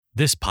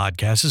This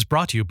podcast is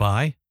brought to you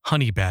by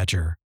Honey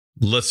Badger.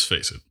 Let's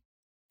face it,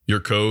 your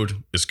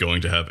code is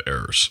going to have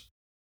errors.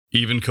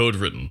 Even code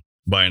written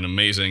by an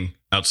amazing,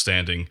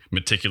 outstanding,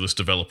 meticulous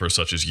developer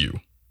such as you.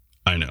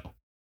 I know.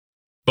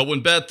 But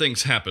when bad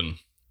things happen,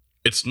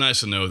 it's nice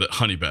to know that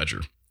Honey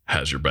Badger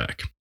has your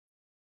back.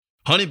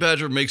 Honey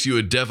Badger makes you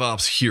a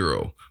DevOps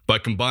hero by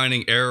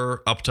combining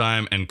error,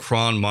 uptime, and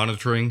cron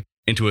monitoring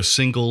into a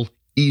single,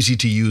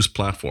 easy-to-use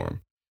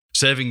platform,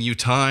 saving you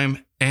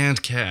time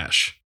and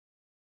cash.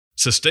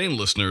 Sustain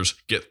listeners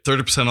get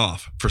 30%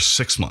 off for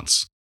 6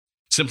 months.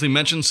 Simply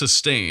mention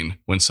Sustain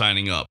when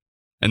signing up,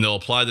 and they'll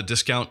apply the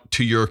discount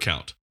to your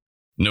account.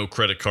 No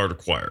credit card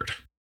required.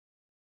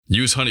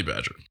 Use Honey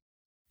Badger.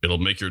 It'll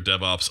make your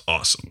DevOps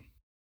awesome.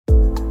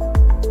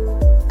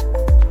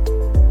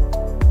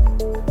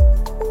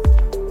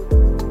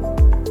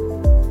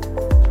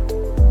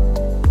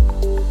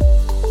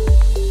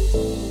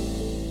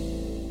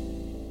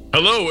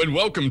 Hello and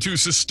welcome to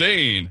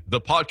Sustain, the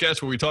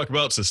podcast where we talk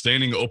about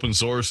sustaining open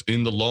source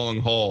in the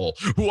long haul.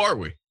 Who are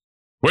we?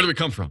 Where do we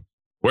come from?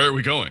 Where are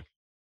we going?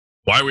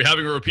 Why are we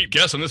having a repeat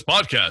guest on this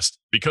podcast?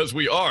 Because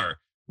we are.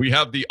 We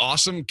have the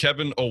awesome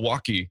Kevin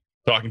Owocki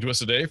talking to us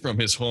today from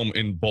his home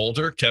in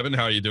Boulder. Kevin,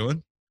 how are you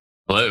doing?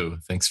 Hello.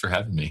 Thanks for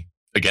having me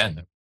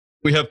again.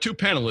 We have two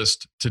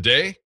panelists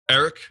today,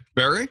 Eric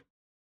Berry.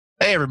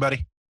 Hey,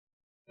 everybody.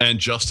 And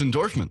Justin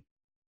Dorfman.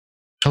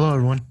 Hello,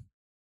 everyone.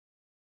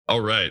 All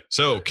right.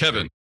 So,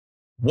 Kevin,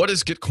 what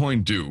does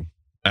Gitcoin do,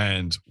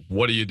 and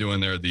what are you doing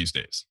there these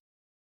days?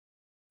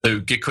 So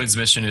Gitcoin's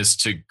mission is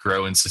to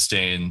grow and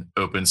sustain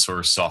open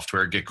source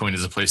software. Gitcoin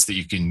is a place that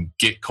you can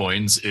get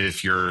coins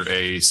if you're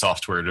a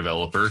software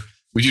developer.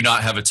 We do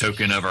not have a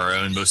token of our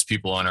own. Most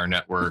people on our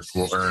network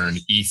will earn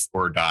ETH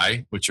or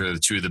DAI, which are the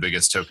two of the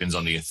biggest tokens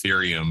on the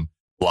Ethereum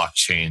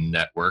blockchain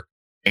network.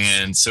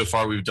 And so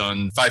far, we've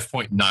done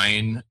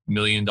 $5.9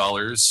 million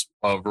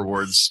of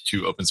rewards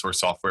to open source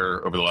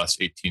software over the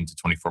last 18 to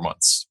 24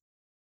 months.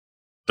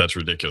 That's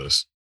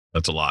ridiculous.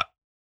 That's a lot.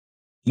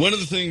 One of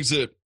the things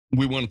that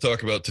we want to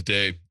talk about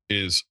today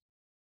is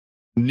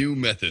new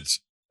methods.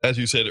 As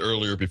you said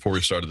earlier before we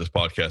started this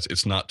podcast,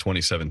 it's not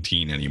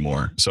 2017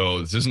 anymore. So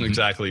this isn't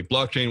exactly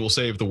blockchain will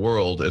save the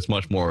world. It's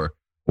much more,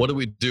 what do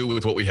we do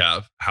with what we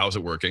have? How's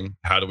it working?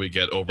 How do we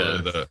get over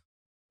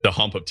the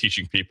hump of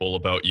teaching people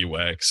about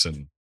UX?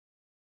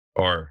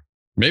 Or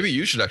maybe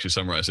you should actually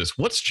summarize this.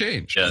 What's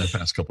changed in the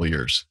past couple of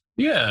years?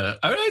 Yeah,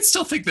 I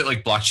still think that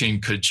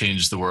blockchain could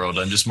change the world.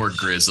 I'm just more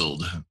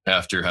grizzled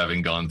after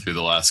having gone through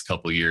the last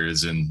couple of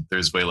years, and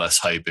there's way less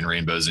hype and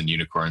rainbows and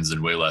unicorns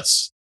and way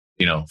less,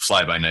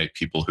 fly-by-night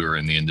people who are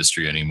in the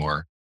industry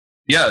anymore.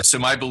 Yeah, so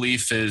my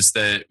belief is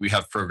that we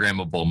have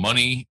programmable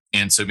money,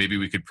 and so maybe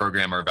we could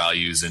program our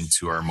values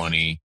into our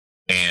money,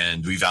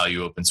 and we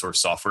value open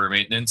source software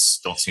maintenance.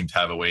 Don't seem to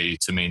have a way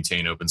to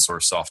maintain open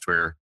source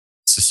software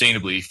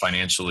sustainably,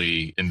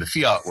 financially in the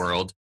fiat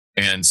world.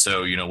 And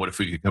so, what if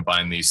we could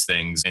combine these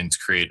things and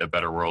create a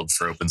better world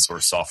for open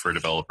source software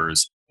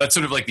developers? That's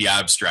sort of like the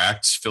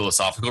abstract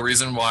philosophical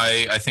reason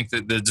why I think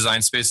that the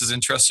design space is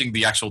interesting.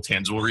 The actual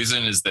tangible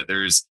reason is that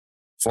there's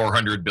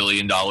 $400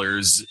 billion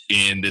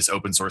in this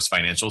open source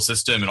financial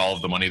system, and all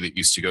of the money that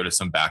used to go to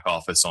some back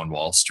office on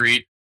Wall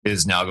Street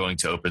is now going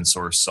to open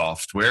source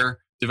software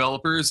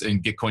developers.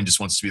 And Gitcoin just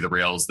wants to be the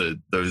rails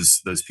that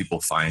those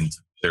people find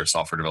their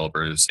software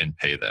developers and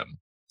pay them.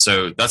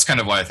 So that's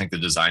kind of why I think the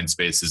design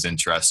space is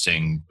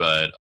interesting.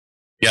 But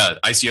yeah,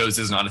 ICOs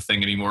is not a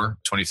thing anymore.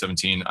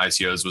 2017,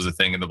 ICOs was a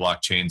thing in the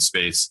blockchain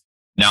space.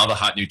 Now the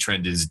hot new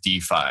trend is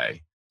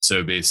DeFi.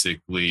 So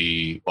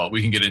basically,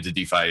 we can get into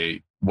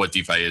DeFi, what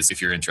DeFi is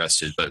if you're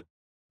interested. But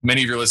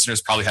many of your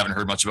listeners probably haven't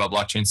heard much about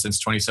blockchain since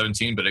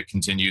 2017, but it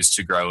continues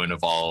to grow and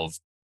evolve.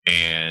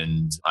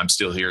 And I'm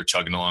still here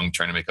chugging along,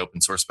 trying to make open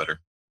source better.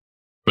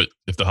 But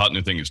if the hot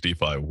new thing is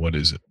DeFi, what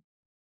is it?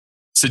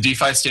 So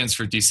DeFi stands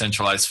for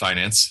decentralized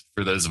finance,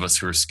 for those of us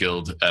who are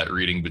skilled at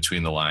reading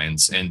between the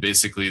lines. And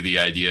basically the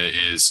idea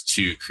is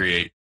to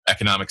create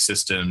economic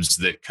systems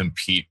that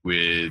compete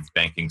with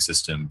banking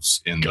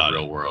systems in the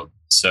real world.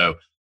 So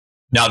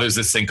now there's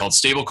this thing called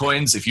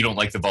stablecoins. If you don't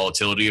like the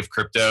volatility of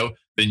crypto,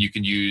 then you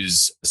can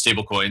use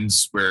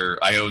stablecoins, where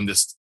I own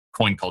this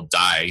coin called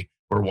DAI,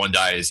 where one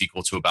DAI is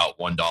equal to about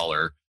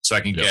 $1. So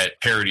I can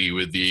get parity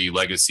with the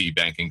legacy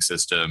banking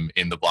system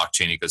in the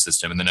blockchain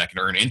ecosystem. And then I can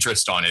earn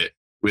interest on it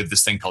with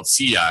this thing called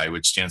CI,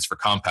 which stands for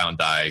compound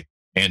DAI.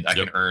 And I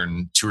can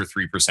earn 2 or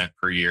 3%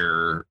 per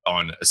year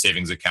on a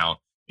savings account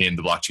in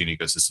the blockchain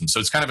ecosystem.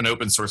 So it's kind of an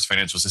open source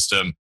financial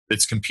system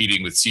that's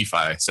competing with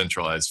CeFi,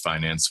 centralized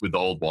finance, with the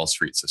old Wall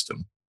Street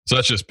system. So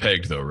that's just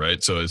pegged though,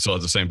 right? So it still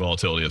has the same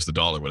volatility as the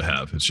dollar would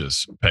have. It's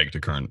just pegged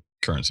to current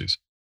currencies.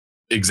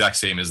 Exact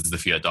same as the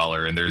fiat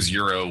dollar. And there's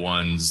euro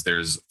ones.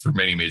 There's, for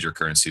many major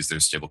currencies,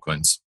 there's stable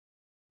coins.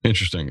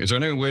 Interesting. Is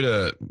there any way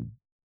to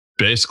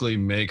basically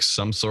make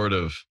some sort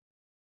of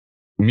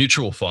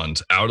mutual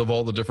funds out of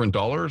all the different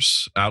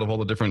dollars, out of all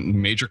the different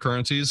major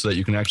currencies, so that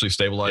you can actually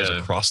stabilize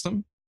across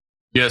them?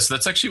 Yeah, so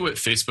that's actually what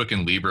Facebook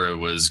and Libra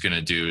was going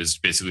to do, is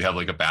basically have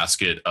like a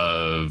basket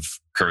of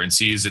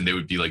currencies, and they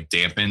would be like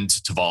dampened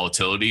to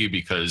volatility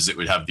because it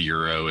would have the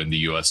euro and the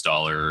US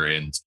dollar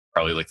and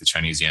probably like the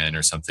Chinese yen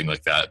or something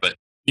like that. But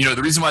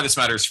the reason why this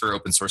matters for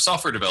open source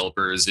software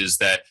developers is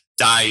that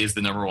DAI is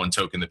the number one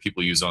token that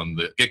people use on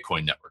the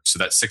Gitcoin network. So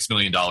that $6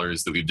 million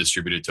that we've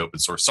distributed to open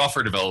source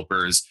software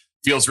developers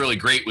feels really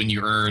great when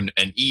you earn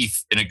an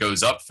ETH and it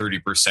goes up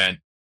 30%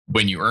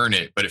 when you earn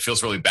it, but it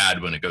feels really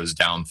bad when it goes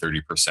down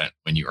 30%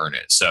 when you earn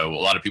it. So a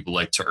lot of people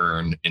like to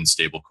earn in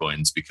stable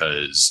coins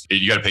because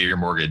you got to pay your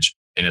mortgage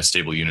in a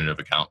stable unit of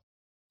account.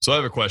 So I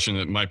have a question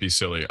that might be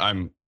silly.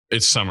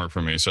 It's summer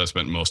for me, so I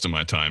spent most of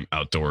my time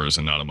outdoors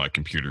and not on my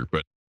computer.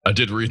 But I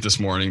did read this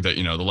morning that,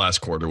 the last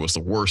quarter was the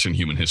worst in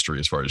human history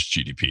as far as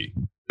GDP,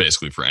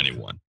 basically for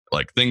anyone.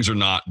 Like, things are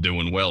not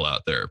doing well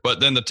out there. But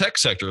then the tech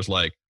sector is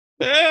like,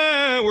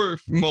 we're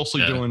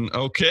mostly doing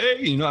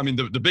okay.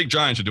 The big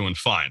giants are doing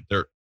fine.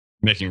 They're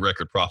making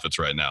record profits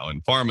right now.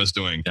 And pharma's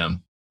doing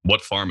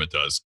what pharma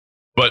does.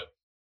 But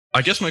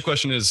I guess my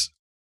question is,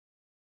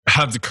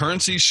 have the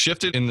currencies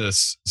shifted in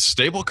this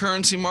stable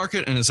currency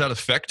market? And has that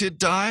affected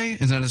DAI?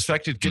 Has that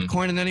affected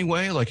Gitcoin in any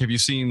way? Like, have you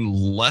seen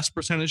less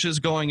percentages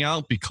going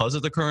out because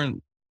of the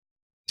current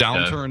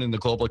downturn in the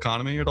global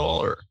economy at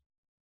all? Or?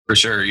 For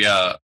sure,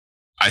 yeah.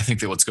 I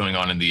think that what's going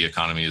on in the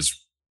economy is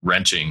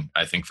wrenching,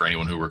 I think, for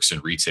anyone who works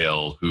in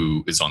retail,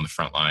 who is on the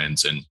front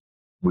lines and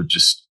would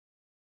just,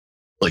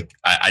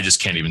 I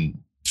just can't even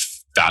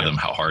fathom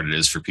how hard it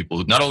is for people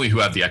who, not only who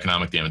have the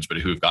economic damage, but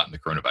who have gotten the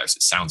coronavirus.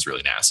 It sounds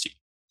really nasty.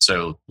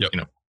 So,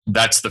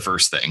 that's the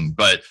first thing.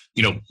 But,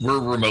 we're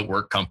a remote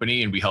work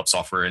company and we help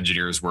software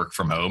engineers work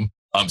from home.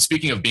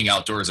 Speaking of being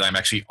outdoors, I'm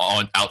actually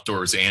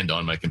outdoors and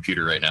on my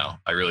computer right now.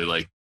 I really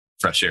like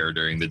fresh air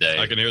during the day.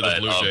 I can hear the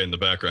blue jay in the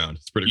background.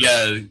 It's pretty good.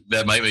 Yeah,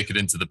 that might make it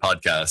into the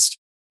podcast.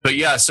 But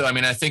yeah, so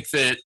I think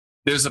that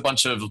there's a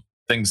bunch of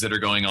things that are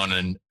going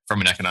on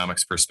from an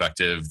economics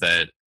perspective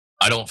that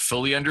I don't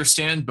fully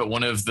understand. But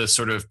one of the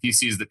sort of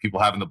PCs that people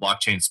have in the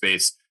blockchain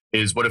space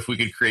is, what if we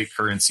could create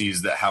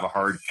currencies that have a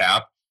hard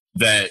cap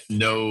that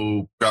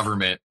no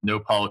government, no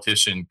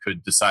politician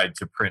could decide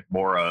to print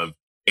more of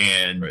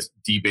and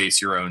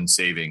debase your own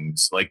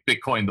savings? Like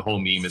Bitcoin, the whole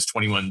meme is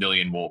 21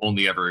 million will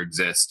only ever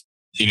exist.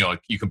 You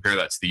compare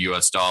that to the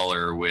US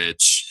dollar,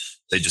 which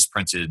they just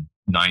printed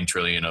 9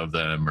 trillion of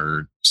them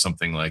or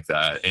something like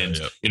that. And,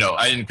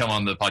 I didn't come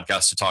on the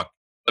podcast to talk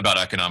about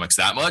economics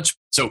that much.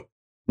 So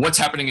what's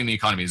happening in the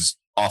economy is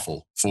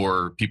awful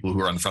for people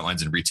who are on the front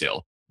lines in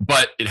retail.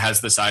 But it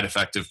has the side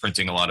effect of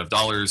printing a lot of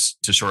dollars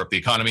to shore up the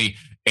economy.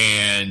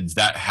 And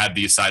that had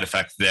the side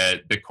effect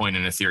that Bitcoin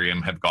and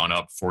Ethereum have gone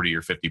up 40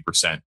 or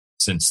 50%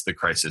 since the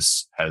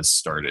crisis has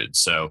started.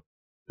 So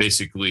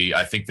basically,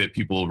 I think that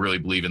people really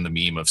believe in the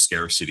meme of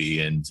scarcity.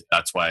 And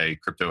that's why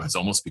crypto has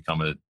almost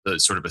become a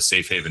sort of a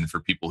safe haven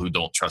for people who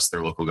don't trust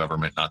their local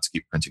government not to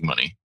keep printing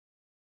money.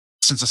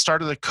 Since the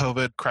start of the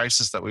COVID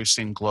crisis that we've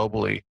seen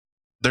globally,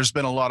 there's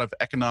been a lot of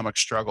economic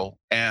struggle.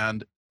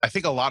 And I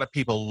think a lot of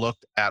people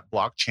looked at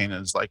blockchain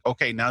as like,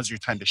 okay, now's your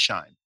time to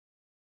shine.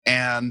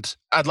 And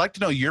I'd like to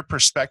know your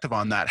perspective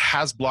on that.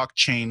 Has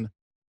blockchain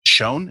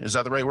shown, is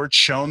that the right word,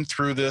 shown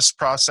through this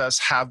process?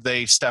 Have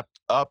they stepped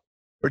up?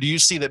 Or do you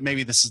see that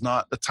maybe this is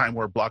not the time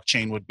where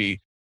blockchain would be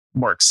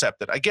more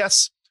accepted? I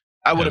guess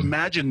I would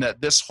imagine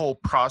that this whole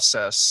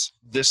process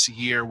this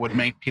year would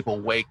make people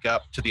wake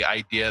up to the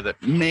idea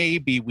that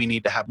maybe we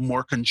need to have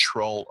more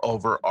control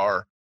over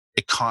our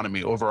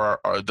economy, over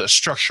the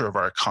structure of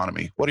our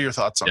economy. What are your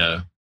thoughts on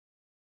that?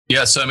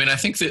 Yeah. So, I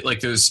think that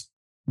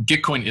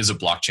Gitcoin is a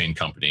blockchain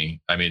company.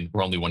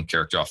 We're only one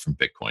character off from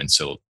Bitcoin,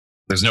 so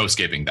there's no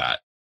escaping that.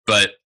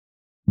 But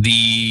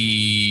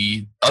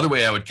the other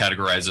way I would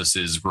categorize this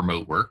is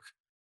remote work.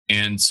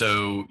 And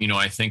so,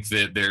 I think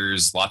that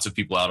there's lots of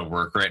people out of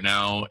work right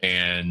now,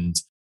 and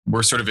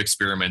we're sort of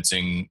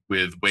experimenting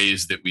with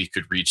ways that we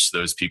could reach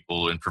those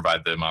people and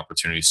provide them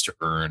opportunities to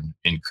earn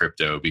in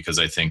crypto, because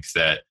I think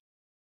that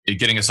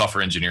getting a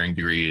software engineering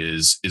degree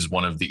is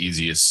one of the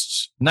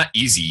easiest, not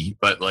easy,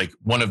 but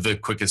one of the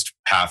quickest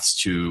paths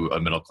to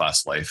a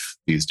middle-class life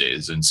these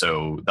days. And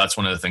so that's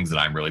one of the things that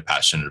I'm really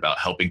passionate about,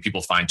 helping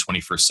people find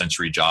 21st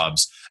century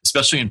jobs,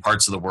 especially in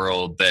parts of the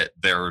world that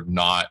they're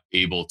not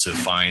able to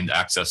find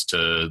access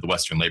to the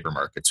Western labor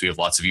markets. We have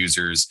lots of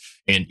users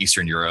in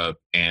Eastern Europe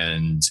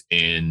and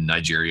in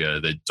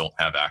Nigeria that don't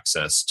have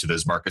access to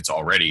those markets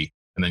already.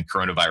 And then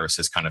coronavirus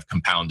has kind of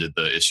compounded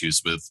the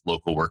issues with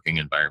local working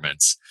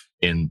environments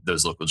in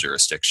those local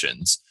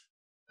jurisdictions.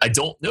 I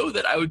don't know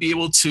that I would be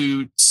able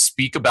to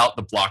speak about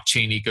the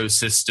blockchain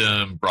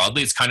ecosystem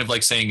broadly. It's kind of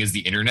like saying, is the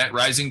internet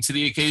rising to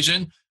the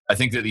occasion? I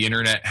think that the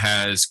internet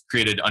has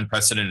created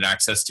unprecedented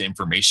access to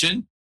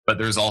information, but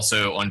there's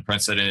also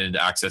unprecedented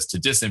access to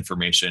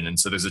disinformation. And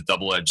so there's a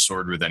double-edged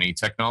sword with any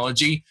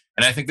technology.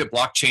 And I think that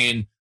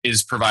blockchain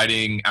is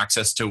providing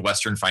access to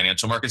Western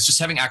financial markets. Just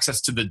having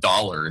access to the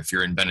dollar, if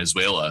you're in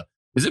Venezuela,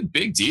 is a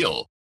big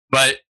deal.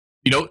 But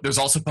there's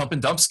also pump and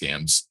dump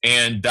scams.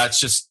 And that's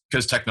just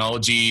because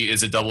technology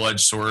is a double-edged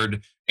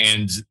sword.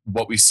 And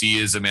what we see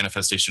is a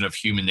manifestation of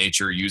human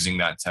nature using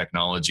that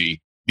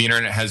technology. The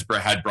internet has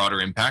had broader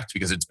impact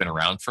because it's been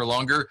around for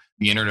longer.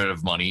 The internet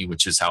of money,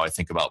 which is how I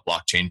think about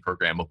blockchain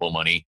programmable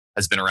money,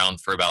 has been around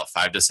for about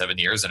 5 to 7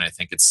 years. And I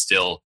think it's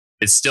still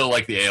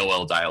like the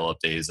AOL dial-up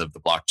days of the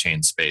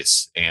blockchain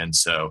space. And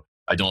so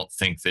I don't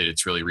think that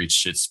it's really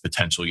reached its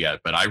potential yet.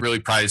 But I really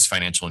prize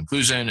financial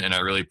inclusion, and I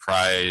really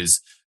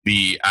prize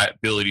the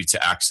ability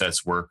to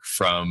access work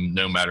from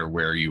no matter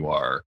where you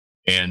are.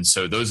 And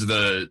so those are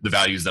the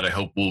values that I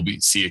hope will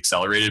see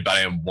accelerated. But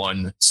I am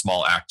one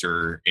small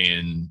actor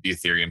in the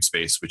Ethereum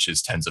space, which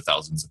is tens of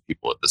thousands of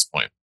people at this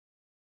point.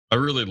 I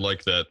really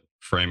like that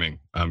framing.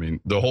 I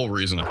mean, the whole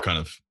reason I'm kind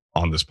of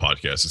on this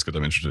podcast is because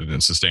I'm interested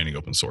in sustaining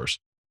open source.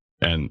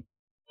 And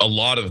a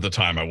lot of the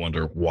time I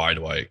wonder, why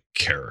do I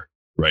care?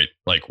 Right?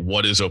 Like,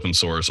 what is open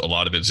source? A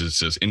lot of it is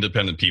just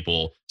independent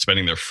people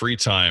spending their free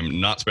time,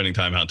 not spending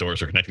time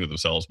outdoors or connecting with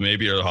themselves.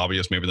 Maybe they're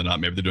hobbyists, maybe they're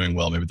not, maybe they're doing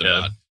well, maybe they're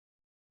not.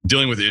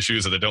 Dealing with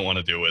issues that they don't want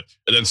to deal with,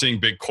 and then seeing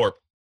big corp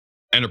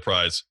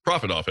enterprise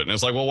profit off it. And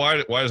it's like, well, why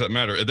does that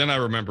matter? And then I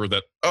remember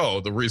that,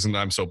 the reason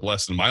I'm so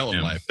blessed in my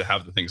own life to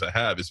have the things I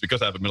have is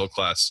because I have a middle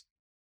class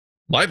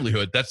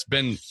livelihood that's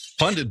been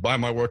funded by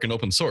my work in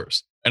open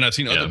source. And I've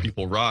seen other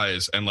people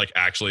rise and like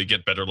actually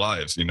get better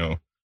lives. You know,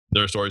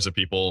 there are stories of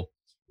people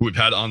who we've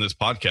had on this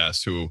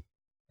podcast who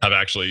have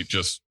actually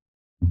just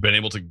been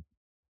able to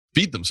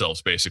feed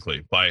themselves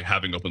basically by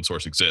having open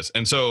source exist.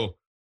 And so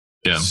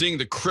seeing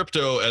the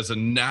crypto as a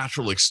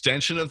natural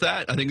extension of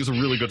that, I think is a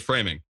really good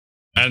framing.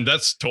 And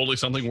that's totally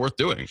something worth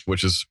doing,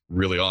 which is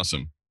really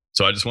awesome.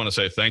 So I just want to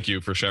say thank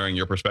you for sharing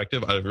your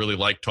perspective. I really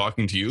like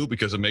talking to you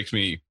because it makes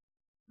me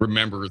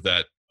remember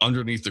that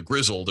underneath the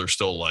grizzle, there's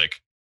still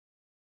like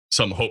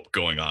some hope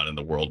going on in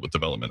the world with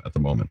development at the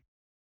moment.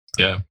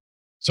 Yeah.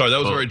 Sorry, that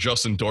was a very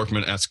Justin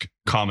Dorfman-esque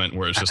comment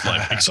where it's just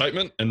like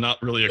excitement and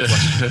not really a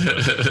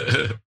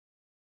question.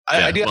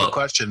 I do have a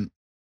question.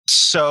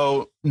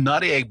 So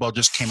Nadia Iqbal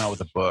just came out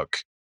with a book,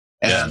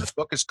 and the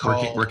book is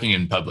called Working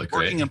in Public,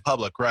 Working in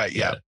Public, right?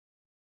 Yeah.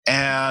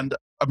 And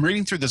I'm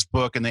reading through this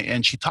book,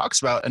 and she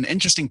talks about an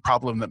interesting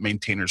problem that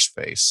maintainers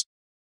face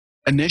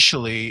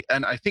initially.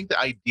 And I think the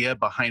idea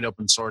behind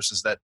open source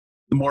is that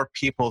the more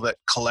people that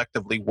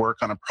collectively work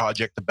on a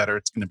project, the better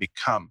it's going to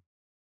become.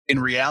 In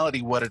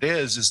reality, what it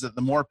is that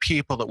the more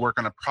people that work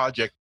on a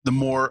project, the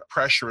more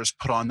pressure is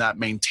put on that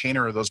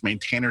maintainer or those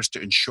maintainers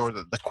to ensure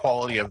that the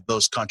quality of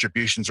those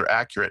contributions are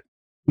accurate.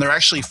 And they're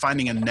actually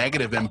finding a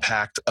negative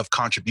impact of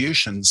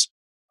contributions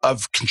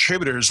of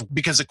contributors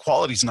because the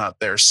quality's not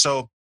there.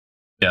 So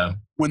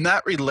when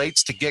that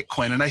relates to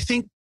Gitcoin, and I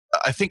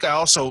think I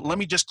also, let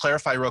me just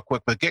clarify real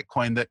quick with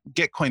Gitcoin, that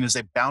Gitcoin is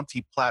a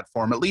bounty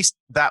platform, at least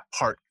that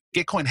part.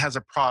 Gitcoin has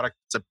a product,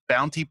 it's a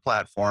bounty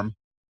platform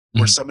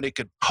where somebody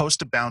could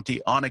post a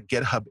bounty on a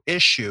GitHub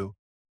issue,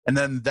 and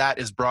then that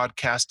is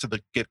broadcast to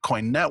the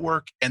Gitcoin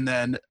network, and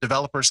then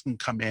developers can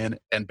come in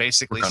and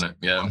basically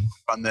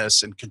on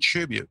this and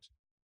contribute.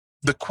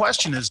 The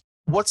question is,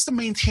 what's the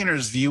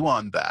maintainer's view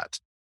on that?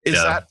 Is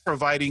that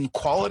providing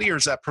quality or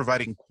is that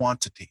providing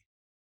quantity?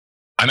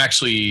 I'm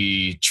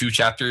actually 2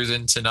 chapters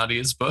into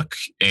Nadia's book,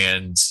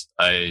 and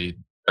I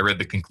read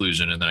the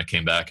conclusion, and then I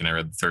came back and I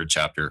read the 3rd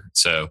chapter.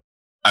 So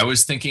I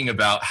was thinking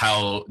about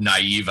how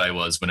naive I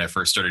was when I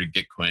first started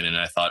Gitcoin, and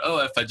I thought,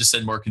 if I just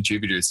send more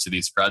contributors to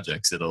these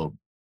projects, it'll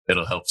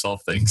help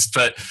solve things.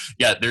 But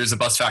there's a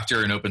bust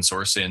factor in open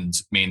source, and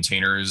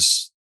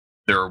maintainers,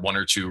 there are 1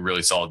 or 2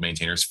 really solid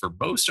maintainers for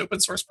most open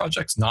source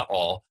projects, not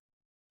all.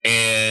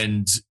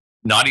 And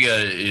Nadia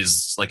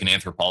is like an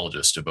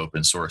anthropologist of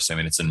open source. I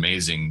mean, it's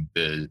amazing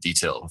the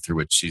detail through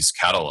which she's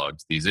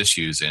cataloged these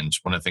issues. And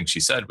one of the things she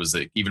said was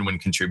that even when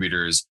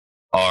contributors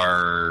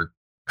are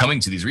coming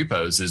to these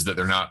repos, is that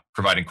they're not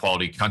providing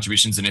quality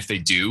contributions. And if they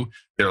do,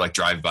 they're like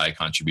drive-by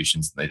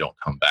contributions, and they don't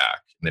come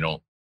back, and they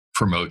don't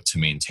promote to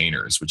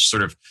maintainers, which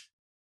sort of,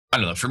 I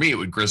don't know, for me, it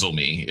would grizzle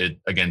me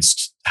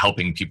against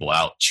helping people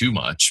out too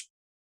much.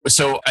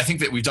 So I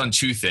think that we've done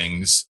 2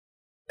 things.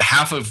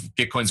 Half of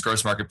Gitcoin's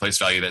gross marketplace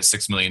value, that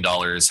 $6 million,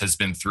 has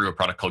been through a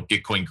product called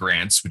Gitcoin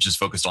Grants, which is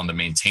focused on the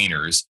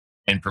maintainers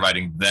and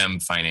providing them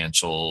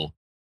financial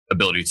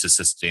ability to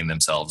sustain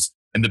themselves.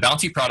 And the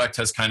bounty product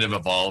has kind of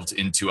evolved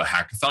into a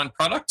hackathon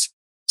product.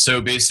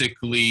 So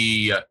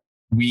basically,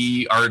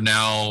 we are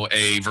now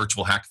a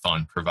virtual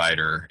hackathon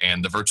provider,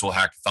 and the virtual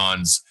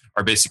hackathons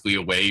are basically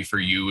a way for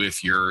you,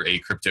 if you're a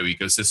crypto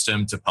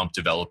ecosystem, to pump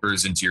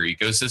developers into your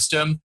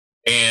ecosystem.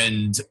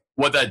 And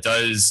what that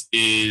does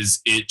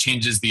is it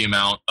changes the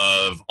amount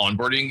of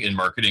onboarding and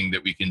marketing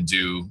that we can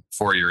do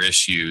for your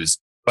issues,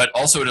 but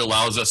also it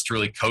allows us to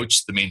really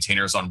coach the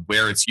maintainers on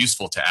where it's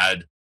useful to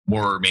add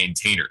more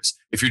maintainers.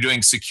 If you're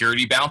doing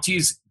security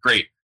bounties,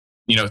 great.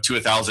 To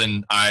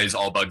 1,000 eyes,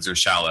 all bugs are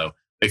shallow.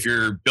 If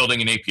you're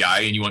building an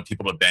API and you want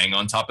people to bang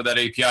on top of that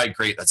API,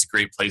 great. That's a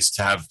great place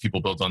to have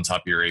people build on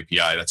top of your API.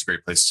 That's a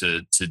great place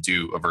to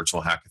do a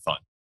virtual hackathon.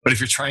 But if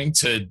you're trying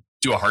to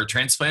do a heart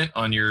transplant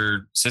on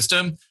your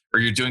system, or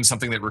you're doing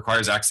something that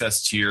requires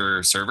access to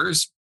your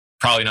servers,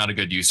 probably not a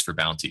good use for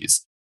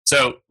bounties.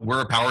 So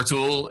we're a power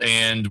tool,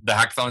 and the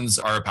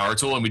hackathons are a power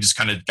tool, and we just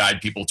kind of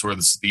guide people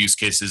towards the use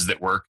cases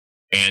that work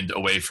and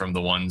away from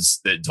the ones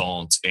that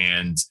don't.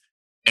 And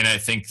I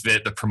think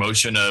that the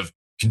promotion of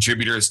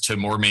contributors to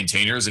more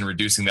maintainers and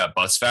reducing that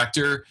bust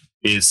factor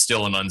is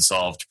still an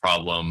unsolved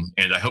problem.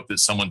 And I hope that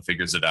someone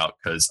figures it out,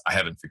 because I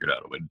haven't figured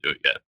out a way to do it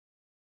yet.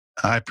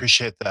 I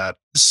appreciate that.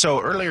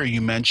 So earlier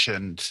you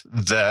mentioned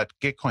that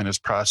Gitcoin is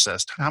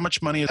processed. How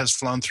much money has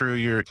flown through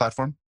your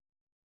platform?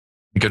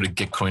 Go to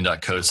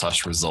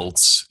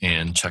gitcoin.co/results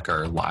and check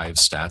our live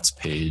stats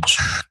page.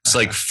 It's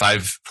like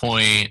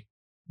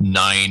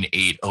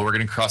 5.98. Oh, we're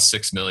going to cross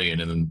 6 million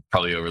and then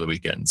probably over the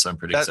weekend. So I'm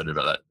pretty excited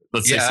about that.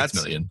 Let's say 6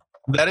 million.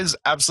 That is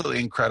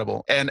absolutely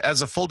incredible. And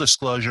as a full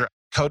disclosure,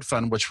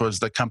 CodeFund, which was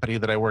the company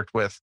that I worked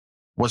with,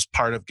 was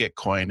part of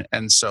Gitcoin.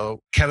 And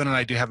so Kevin and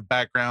I do have a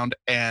background,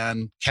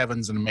 and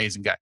Kevin's an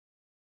amazing guy.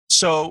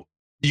 So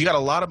you got a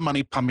lot of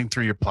money pumping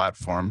through your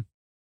platform,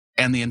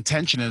 and the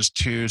intention is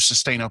to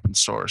sustain open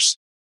source.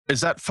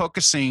 Is that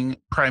focusing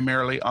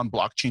primarily on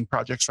blockchain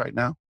projects right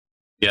now?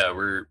 Yeah,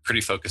 we're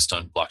pretty focused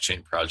on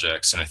blockchain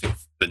projects. And I think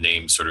the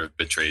name sort of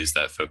betrays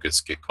that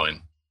focus,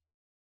 Gitcoin.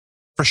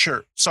 For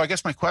sure. So I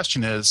guess my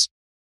question is,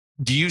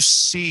 do you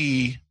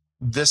see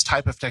this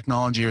type of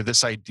technology or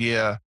this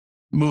idea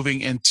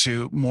moving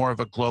into more of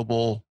a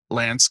global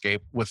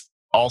landscape with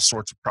all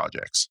sorts of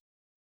projects?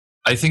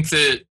 I think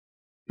that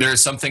there are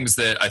some things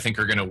that I think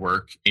are going to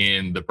work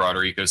in the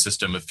broader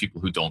ecosystem of people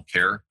who don't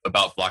care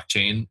about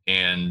blockchain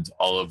and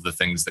all of the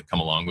things that come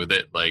along with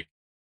it, like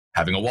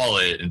having a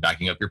wallet and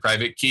backing up your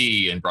private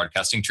key and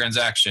broadcasting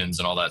transactions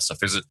and all that stuff.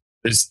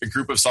 There's a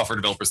group of software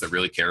developers that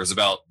really cares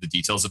about the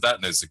details of that.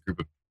 And there's a group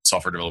of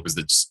software developers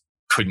that just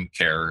couldn't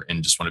care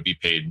and just want to be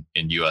paid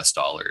in US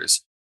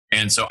dollars.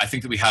 And so I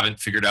think that we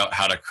haven't figured out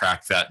how to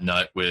crack that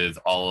nut with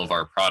all of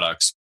our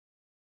products.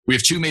 We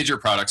have two major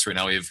products right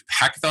now. We have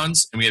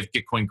hackathons and we have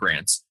Gitcoin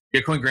grants.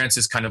 Gitcoin grants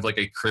is kind of like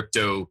a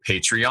crypto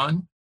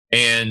Patreon.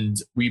 And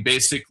we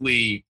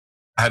basically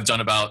have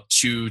done about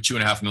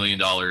 $2.5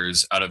 million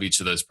out of each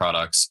of those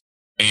products.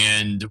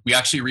 And we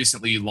actually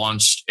recently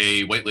launched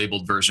a white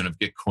labeled version of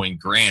Gitcoin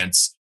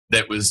grants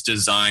that was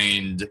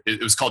designed,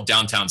 it was called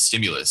Downtown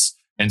Stimulus.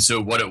 And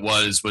so what it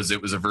was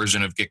it was a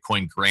version of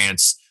Gitcoin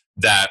grants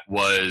that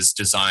was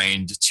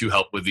designed to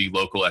help with the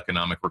local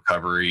economic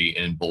recovery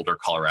in Boulder,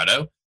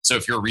 Colorado. So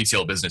if you're a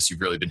retail business,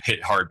 you've really been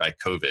hit hard by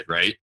COVID,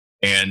 right?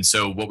 And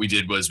so what we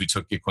did was we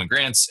took Gitcoin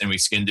grants and we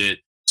skinned it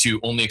to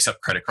only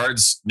accept credit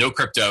cards, no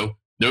crypto,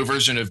 no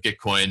version of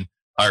Gitcoin,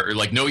 or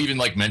like no even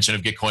like mention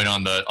of Gitcoin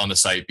on the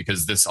site,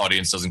 because this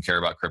audience doesn't care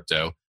about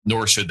crypto,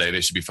 nor should they.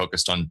 They should be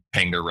focused on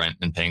paying their rent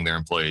and paying their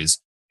employees.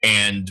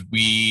 And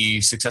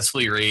we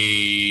successfully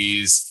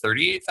raised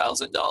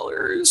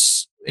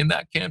 $38,000 in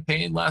that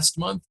campaign last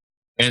month.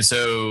 And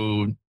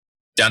so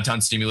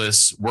Downtown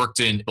Stimulus worked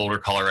in Boulder,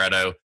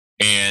 Colorado.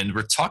 And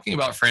we're talking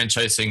about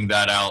franchising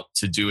that out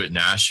to do it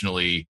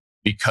nationally,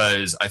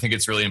 because I think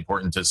it's really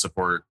important to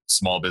support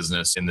small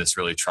business in this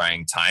really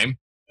trying time.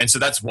 And so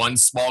that's one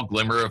small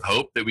glimmer of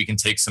hope that we can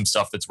take some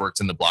stuff that's worked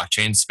in the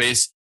blockchain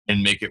space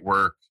and make it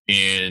work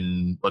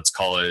in, let's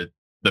call it,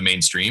 the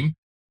mainstream.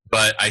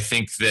 But I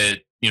think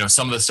that,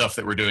 some of the stuff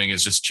that we're doing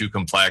is just too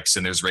complex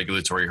and there's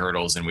regulatory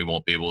hurdles and we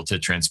won't be able to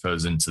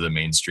transpose into the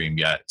mainstream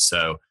yet.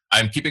 So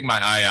I'm keeping my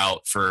eye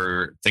out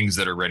for things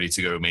that are ready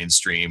to go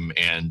mainstream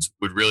and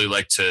would really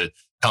like to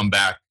come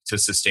back to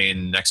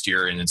sustain next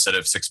year. And instead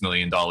of $6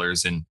 million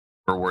in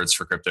rewards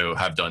for crypto,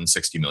 have done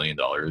 $60 million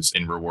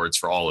in rewards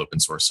for all open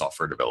source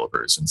software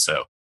developers. And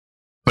so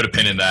put a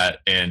pin in that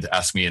and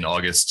ask me in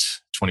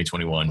August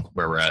 2021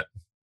 where we're at.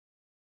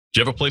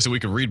 Do you have a place that we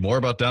could read more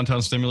about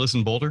Downtown Stimulus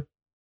in Boulder?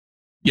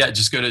 Yeah,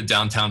 just go to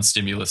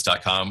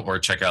downtownstimulus.com or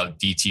check out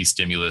DT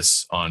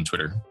Stimulus on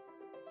Twitter.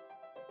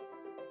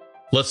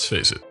 Let's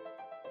face it,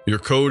 your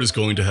code is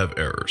going to have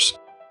errors.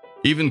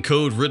 Even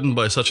code written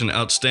by such an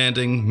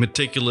outstanding,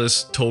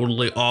 meticulous,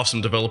 totally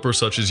awesome developer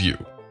such as you.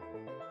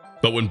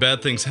 But when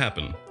bad things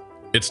happen,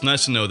 it's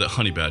nice to know that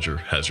Honeybadger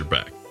has your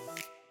back.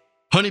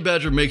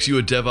 Honeybadger makes you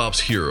a DevOps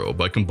hero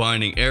by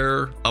combining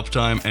error,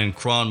 uptime, and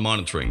cron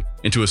monitoring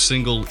into a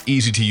single,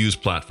 easy-to-use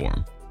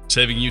platform,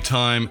 saving you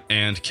time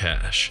and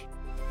cash.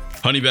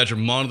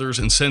 Honeybadger monitors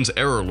and sends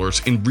error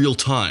alerts in real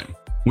time,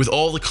 with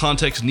all the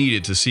context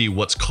needed to see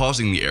what's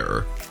causing the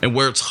error and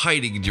where it's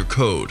hiding in your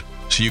code,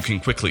 so you can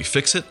quickly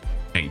fix it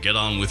and get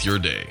on with your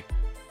day.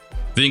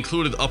 The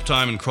included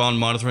uptime and cron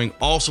monitoring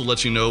also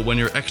lets you know when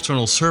your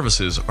external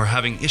services are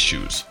having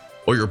issues,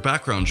 or your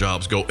background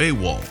jobs go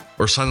AWOL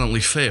or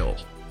silently fail.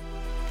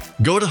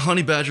 Go to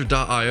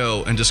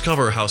honeybadger.io and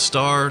discover how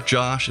Star,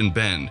 Josh, and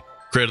Ben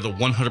created the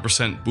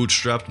 100%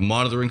 bootstrapped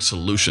monitoring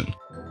solution.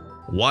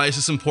 Why is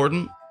this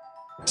important?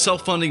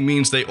 Self-funding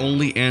means they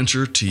only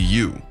answer to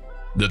you,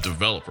 the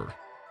developer,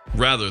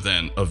 rather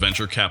than a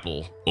venture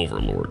capital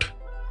overlord.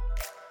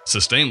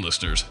 Sustain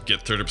listeners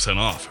get 30%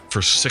 off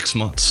for 6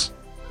 months.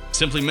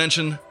 Simply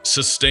mention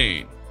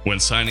SUSTAIN when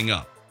signing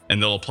up,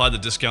 and they'll apply the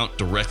discount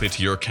directly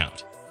to your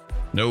account.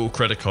 No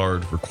credit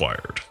card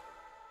required.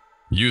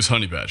 Use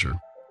Honeybadger.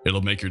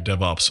 It'll make your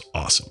DevOps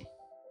awesome.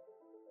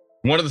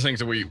 One of the things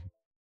that we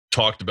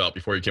talked about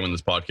before you came on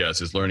this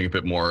podcast is learning a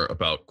bit more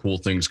about cool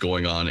things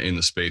going on in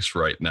the space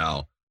right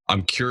now.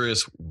 I'm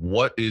curious,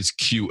 what is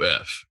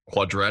QF?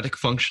 Quadratic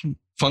functions?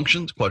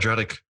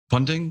 Quadratic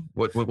funding?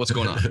 What's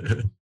going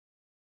on?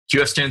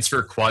 QF stands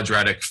for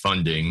quadratic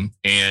funding,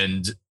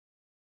 and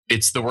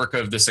it's the work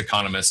of this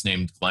economist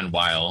named Glenn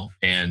Weil,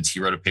 and he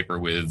wrote a paper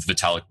with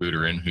Vitalik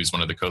Buterin, who's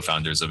one of the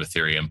co-founders of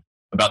Ethereum,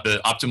 about the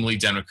optimally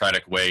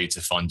democratic way to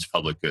fund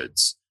public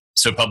goods.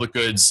 So public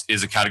goods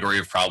is a category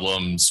of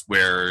problems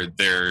where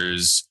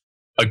there's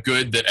a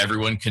good that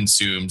everyone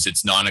consumes.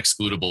 It's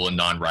non-excludable and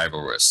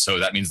non-rivalrous. So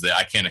that means that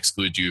I can't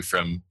exclude you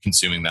from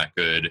consuming that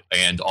good.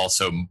 And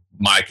also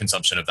my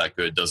consumption of that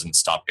good doesn't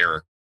stop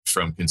Eric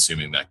from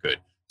consuming that good.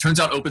 Turns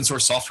out open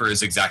source software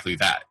is exactly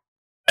that.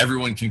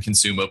 Everyone can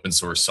consume open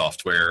source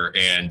software,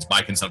 and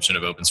my consumption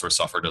of open source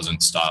software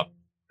doesn't stop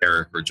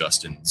Eric or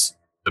Justin's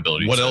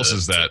ability. What else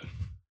is that?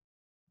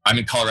 I'm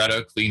in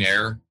Colorado, clean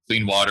air,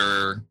 clean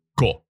water.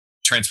 Cool.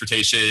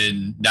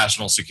 Transportation,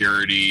 national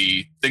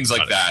security, things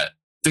like that.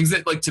 Things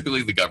that like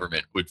typically the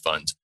government would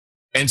fund.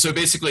 And so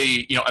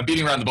basically, I'm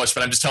beating around the bush,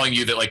 but I'm just telling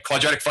you that like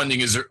quadratic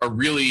funding is a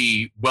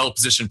really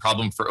well-positioned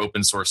problem for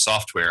open source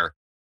software.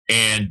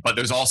 But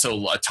there's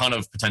also a ton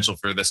of potential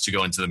for this to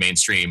go into the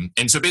mainstream.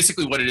 And so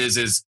basically what it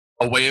is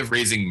a way of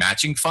raising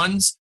matching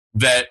funds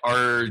that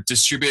are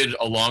distributed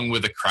along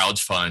with a crowd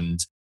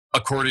fund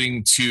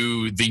according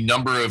to the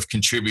number of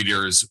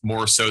contributors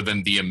more so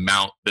than the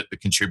amount that the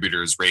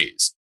contributors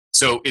raise.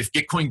 So if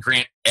Gitcoin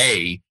Grant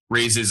A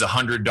raises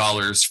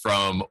 $100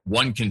 from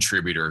one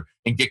contributor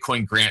and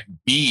Gitcoin Grant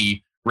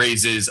B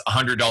raises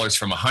 $100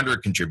 from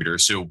 100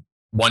 contributors, so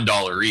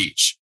 $1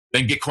 each,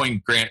 then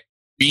Gitcoin Grant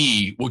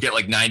B will get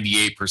like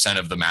 98%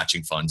 of the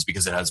matching funds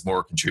because it has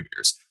more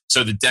contributors.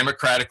 So the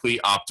democratically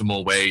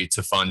optimal way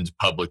to fund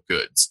public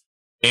goods.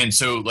 And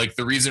so like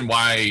the reason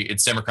why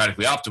it's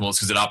democratically optimal is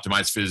because it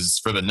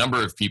optimizes for the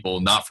number of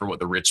people, not for what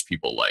the rich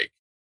people like.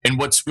 And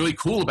what's really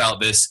cool about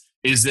this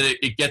is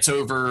that it gets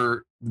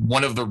over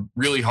one of the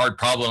really hard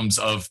problems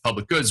of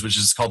public goods, which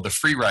is called the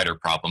free rider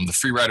problem. The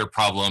free rider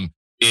problem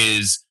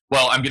is,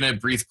 well, I'm going to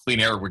breathe clean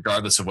air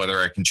regardless of whether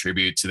I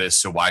contribute to this.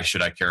 So why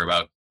should I care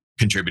about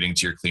contributing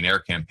to your clean air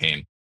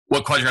campaign?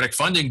 What quadratic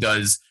funding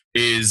does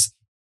is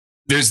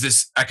there's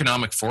this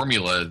economic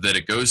formula that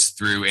it goes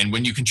through. And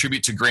when you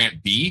contribute to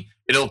grant B,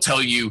 it'll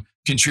tell you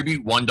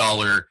contribute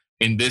 $1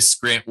 and this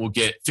grant will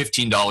get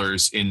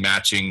 $15 in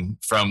matching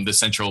from the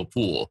central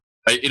pool.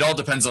 It all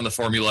depends on the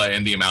formula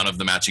and the amount of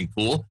the matching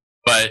pool.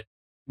 But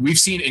we've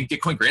seen in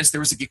Gitcoin grants, there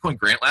was a Gitcoin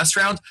grant last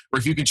round where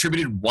if you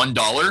contributed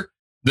 $1,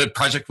 the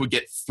project would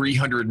get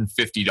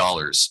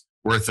 $350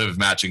 worth of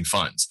matching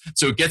funds.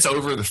 So it gets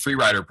over the free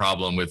rider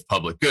problem with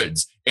public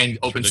goods, and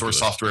open source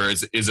software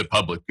is a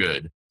public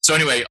good. So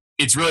anyway,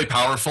 it's really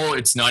powerful.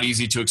 It's not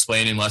easy to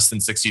explain in less than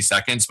 60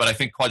 seconds, but I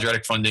think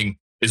quadratic funding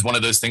is one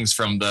of those things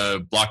from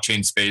the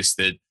blockchain space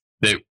that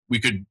we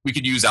could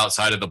use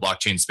outside of the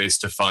blockchain space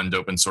to fund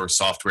open source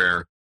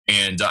software.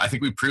 And I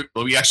think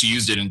we actually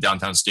used it in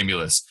Downtown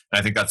Stimulus. And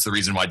I think that's the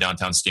reason why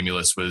Downtown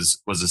Stimulus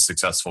was a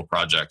successful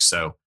project.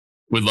 So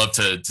we'd love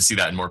to see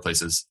that in more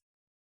places.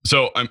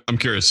 So I'm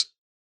curious,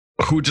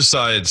 who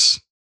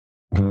decides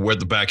where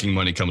the backing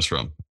money comes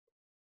from?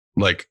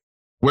 Like,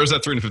 where's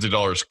that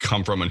 $350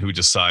 come from, and who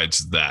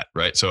decides that,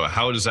 right? So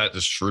how does that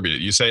distribute?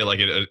 You say like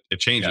it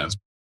changes. Yeah.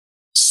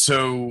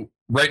 So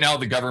right now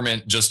the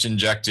government just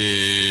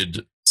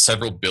injected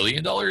several $1 billion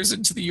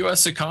into the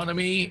US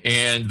economy,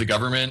 and the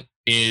government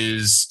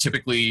is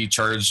typically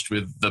charged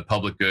with the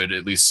public good,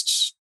 at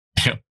least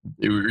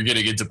we're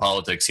getting into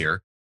politics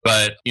here.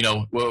 But, in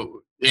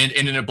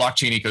a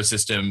blockchain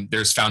ecosystem,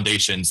 there's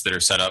foundations that are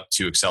set up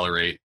to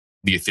accelerate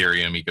the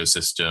Ethereum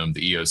ecosystem,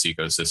 the EOS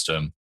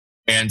ecosystem.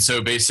 And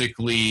so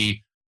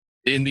basically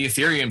in the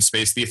Ethereum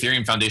space, the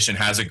Ethereum Foundation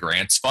has a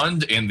grants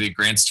fund, and the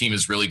grants team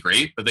is really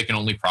great, but they can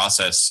only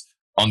process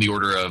on the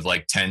order of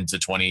like 10 to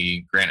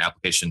 20 grant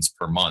applications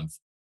per month.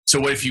 So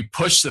what if you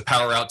push the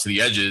power out to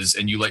the edges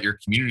and you let your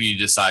community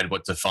decide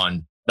what to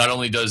fund? Not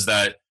only does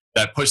that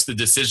push the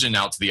decision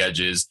out to the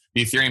edges,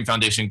 the Ethereum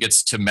Foundation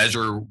gets to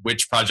measure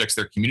which projects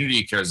their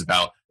community cares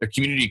about. Their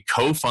community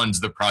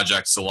co-funds the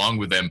projects along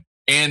with them,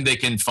 and they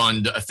can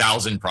fund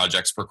 1,000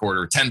 projects per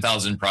quarter,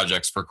 10,000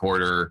 projects per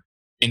quarter,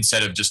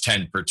 instead of just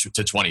 10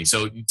 to 20.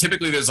 So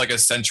typically there's like a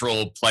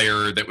central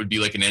player that would be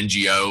like an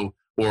NGO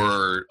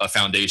or a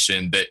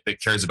foundation that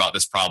cares about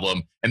this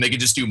problem, and they could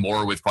just do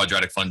more with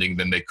quadratic funding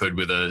than they could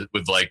with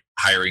like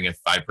hiring a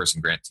 5-person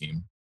grant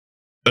team.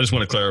 I just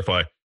want to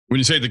clarify. When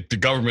you say the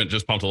government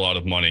just pumped a lot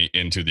of money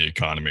into the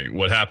economy,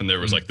 what happened there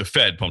was like the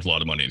Fed pumped a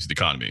lot of money into the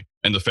economy.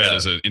 And the Fed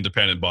is an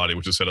independent body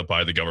which is set up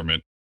by the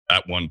government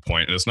at one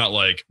point. And it's not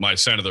like my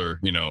senator,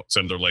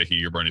 Senator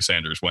Leahy or Bernie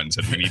Sanders went and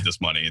said, we need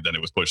this money, and then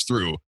it was pushed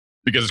through,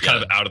 because it's kind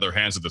of out of their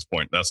hands at this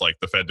point. That's like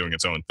the Fed doing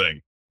its own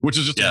thing, which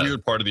is just a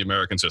weird part of the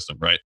American system,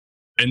 right?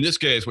 In this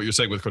case, what you're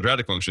saying with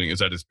quadratic functioning is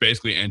that it's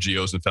basically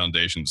NGOs and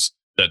foundations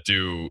that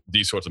do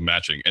these sorts of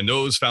matching. And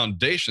those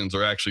foundations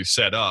are actually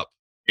set up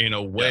in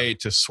a way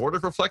to sort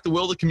of reflect the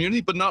will of the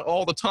community, but not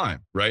all the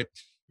time, right?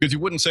 Because you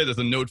wouldn't say that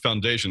the Node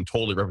Foundation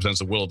totally represents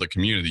the will of the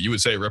community. You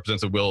would say it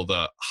represents the will of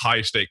the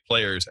high-stake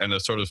players and a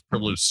sort of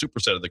privileged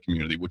superset of the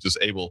community, which is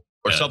able,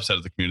 or subset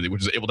of the community,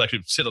 which is able to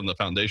actually sit on the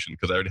foundation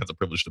because they already have the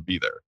privilege to be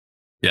there.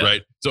 Yeah.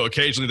 Right? So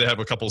occasionally they have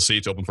a couple of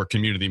seats open for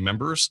community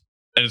members,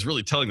 and it's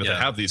really telling that they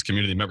have these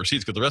community member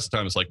seats because the rest of the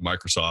time it's like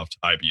Microsoft,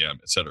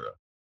 IBM, etc.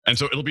 And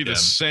so it'll be the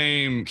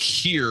same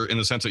here in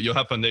the sense that you'll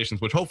have foundations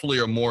which hopefully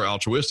are more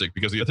altruistic,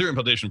 because the Ethereum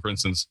Foundation, for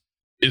instance,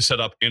 is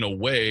set up in a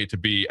way to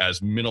be as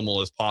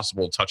minimal as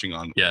possible, touching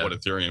on what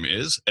Ethereum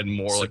is and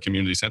more like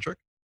community centric.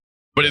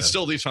 But it's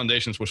still these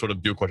foundations which sort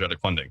of do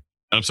quadratic funding.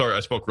 And I'm sorry, I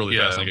spoke really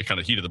fast and I get kind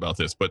of heated about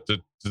this, but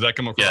did that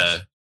come across? Yeah,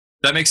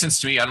 that makes sense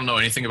to me. I don't know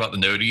anything about the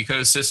Node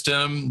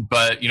ecosystem,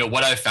 but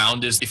what I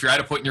found is if you're at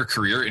a point in your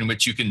career in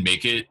which you can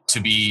make it to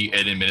be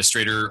an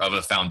administrator of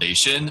a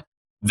foundation,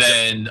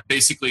 then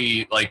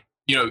basically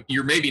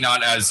you're maybe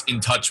not as in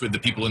touch with the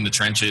people in the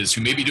trenches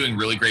who may be doing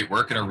really great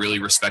work and are really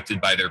respected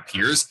by their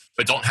peers,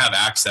 but don't have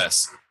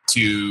access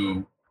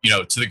to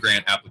the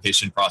grant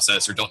application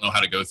process or don't know how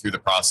to go through the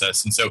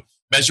process. And so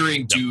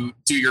measuring do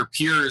your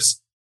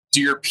peers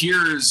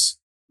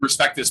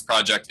respect this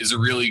project is a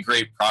really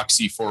great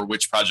proxy for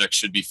which project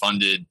should be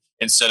funded,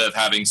 instead of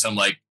having some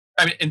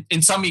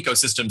in some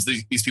ecosystems,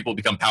 these people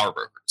become power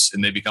brokers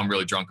and they become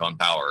really drunk on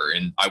power.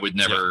 And I would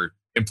never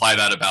imply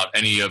that about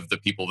any of the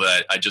people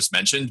that I just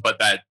mentioned, but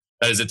that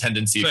is a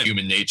tendency of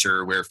human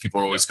nature, where if people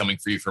are always coming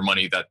for you for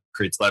money, that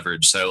creates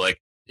leverage. So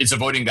it's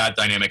avoiding that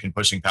dynamic and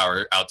pushing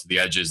power out to the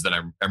edges that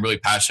I'm really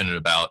passionate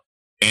about.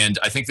 And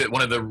I think that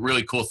one of the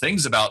really cool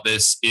things about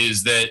this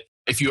is that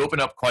if you open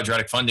up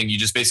quadratic funding, you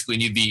just basically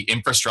need the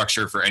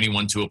infrastructure for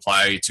anyone to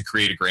apply to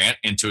create a grant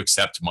and to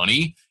accept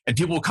money. And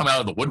people will come out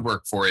of the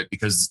woodwork for it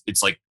because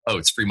it's like, oh,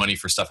 it's free money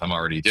for stuff I'm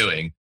already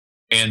doing.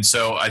 And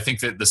so I think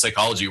that the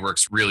psychology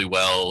works really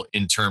well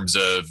in terms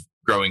of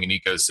growing an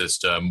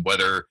ecosystem,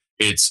 whether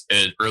it's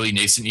an early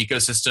nascent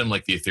ecosystem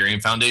like the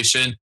Ethereum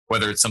Foundation,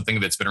 whether it's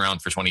something that's been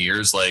around for 20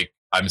 years, like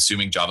I'm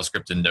assuming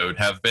JavaScript and Node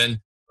have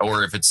been,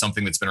 or if it's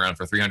something that's been around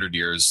for 300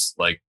 years,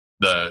 like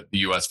the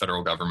US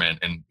federal government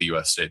and the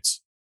US states.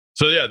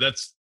 So yeah,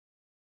 that's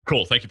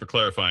cool. Thank you for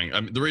clarifying.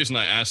 I mean, the reason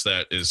I asked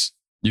that is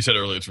you said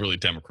earlier it's really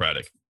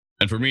democratic.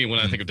 And for me, when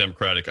I think of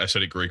democratic, I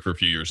studied Greek for a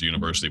few years at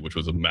university, which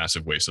was a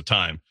massive waste of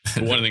time.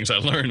 But one of the things I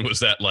learned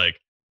was that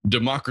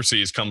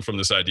democracies come from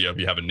this idea of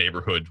you have a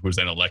neighborhood who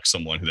then elects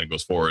someone who then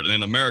goes forward. And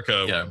in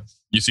America,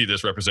 you see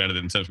this represented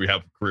in the sense we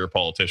have career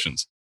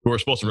politicians who are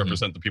supposed to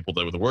represent the people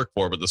that they work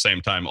for, but at the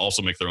same time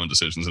also make their own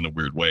decisions in a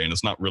weird way. And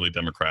it's not really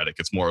democratic.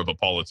 It's more of a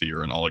polity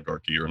or an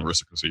oligarchy or an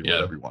aristocracy or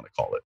whatever you want to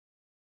call it.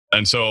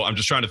 And so I'm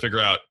just trying to figure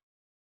out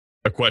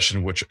a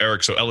question which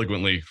Eric so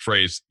eloquently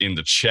phrased in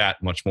the chat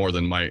much more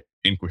than my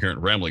incoherent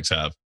ramblings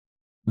have,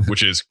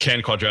 which is,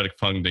 can quadratic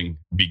funding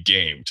be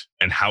gamed?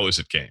 And how is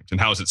it gamed?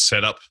 And how is it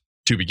set up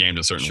to be gamed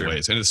in certain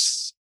ways? And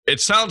it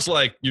sounds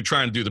like you're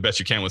trying to do the best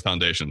you can with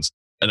foundations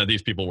and that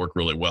these people work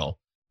really well.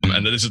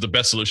 And that this is the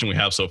best solution we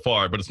have so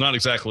far, but it's not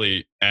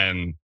exactly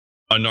an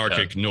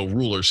anarchic, no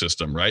ruler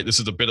system, right? This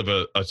is a bit of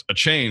a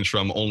change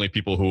from only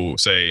people who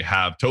say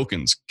have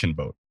tokens can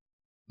vote.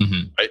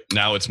 Right?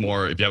 Now it's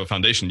more, if you have a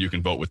foundation, you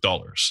can vote with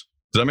dollars.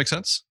 Does that make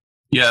sense?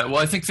 Yeah. Well,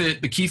 I think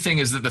that the key thing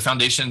is that the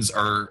foundations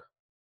are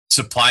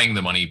supplying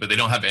the money, but they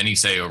don't have any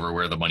say over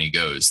where the money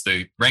goes.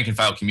 The rank and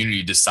file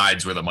community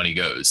decides where the money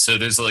goes. So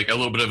there's a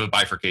little bit of a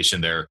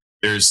bifurcation there.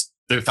 There's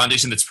the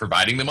foundation that's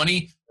providing the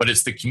money, but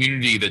it's the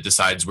community that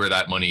decides where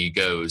that money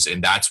goes.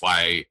 And that's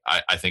why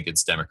I think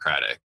it's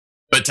democratic.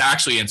 But to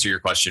actually answer your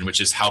question, which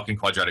is how can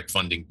quadratic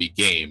funding be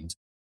gamed?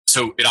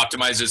 So it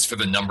optimizes for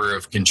the number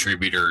of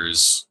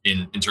contributors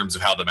in terms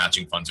of how the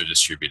matching funds are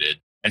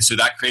distributed. And so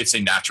that creates a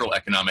natural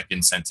economic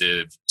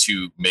incentive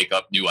to make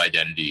up new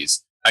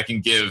identities. I can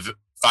give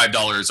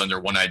 $5 under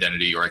one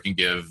identity, or I can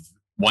give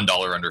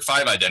 $1 under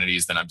 5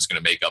 identities. Then I'm just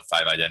going to make up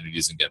 5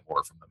 identities and get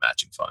more from the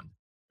matching fund.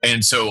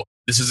 And so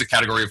this is a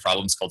category of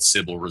problems called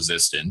Sybil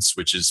resistance,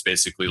 which is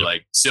basically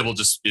like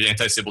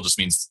anti-Sybil just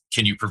means,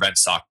 can you prevent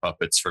sock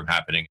puppets from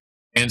happening?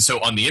 And so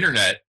on the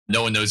internet,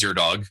 no one knows your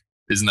dog.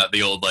 Isn't that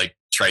the old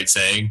trite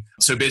saying?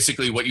 So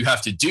basically what you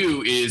have to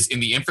do is,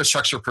 in the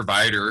infrastructure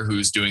provider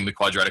who's doing the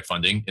quadratic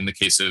funding, in the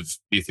case of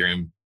the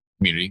Ethereum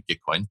community,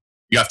 Gitcoin,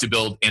 you have to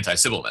build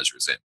anti-Sybil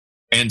measures in.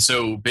 And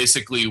so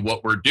basically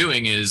what we're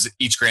doing is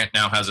each grant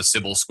now has a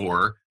Sybil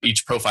score.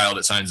 Each profile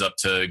that signs up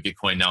to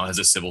Gitcoin now has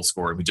a Sybil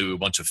score. We do a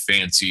bunch of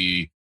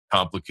fancy,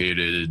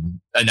 complicated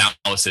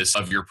analysis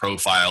of your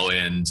profile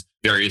and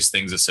various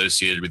things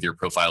associated with your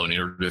profile in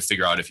order to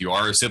figure out if you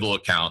are a Sybil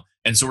account.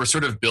 And so we're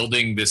sort of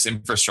building this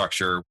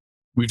infrastructure.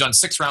 We've done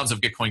 6 rounds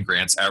of Gitcoin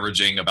grants,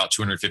 averaging about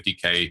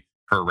 $250K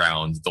per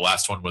round. The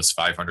last one was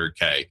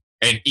 $500K.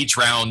 And each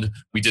round,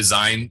 we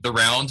design the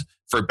round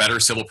for better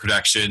Sybil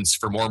protections,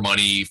 for more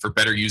money, for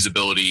better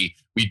usability.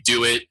 We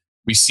do it.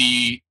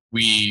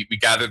 We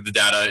gather the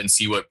data and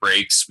see what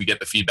breaks. We get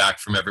the feedback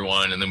from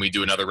everyone, and then we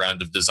do another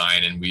round of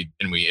design, and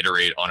we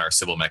iterate on our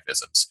Sybil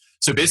mechanisms.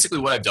 So basically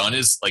what I've done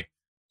is,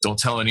 don't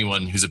tell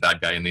anyone who's a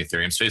bad guy in the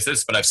Ethereum space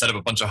this, but I've set up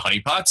a bunch of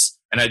honeypots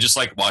and I just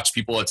like watch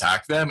people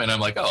attack them, and I'm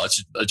like, oh,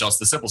 let's adjust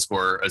the Sybil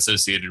score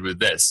associated with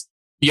this.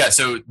 Yeah,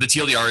 so the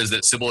TLDR is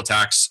that Sybil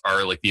attacks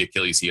are like the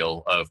Achilles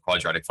heel of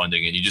quadratic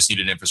funding, and you just need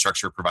an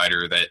infrastructure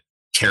provider that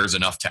cares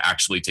enough to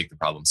actually take the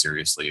problem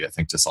seriously, I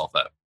think, to solve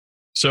that.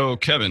 So,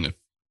 Kevin,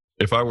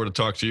 if I were to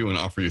talk to you and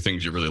offer you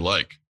things you really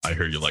like, I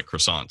hear you like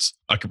croissants,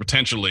 I could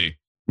potentially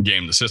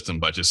game the system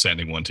by just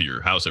sending one to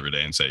your house every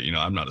day and say,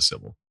 I'm not a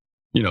Sybil.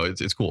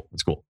 It's cool.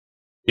 It's cool.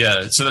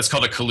 Yeah, so that's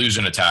called a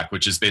collusion attack,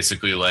 which is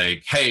basically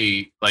like,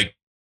 hey, like,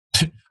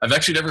 I've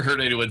actually never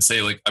heard anyone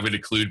say, like, I'm going to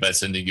collude by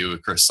sending you a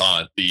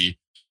croissant.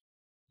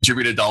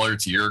 Contribute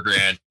 $1 to your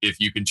grant if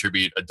you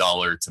contribute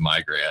 $1 to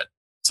my grant.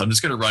 So I'm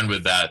just going to run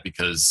with that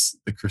because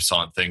the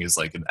croissant thing is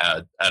like an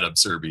ad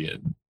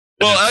absurdum.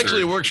 Well,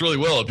 actually, it works really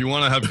well. If you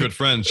want to have good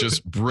friends,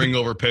 just bring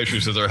over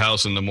pastries to their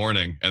house in the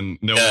morning, and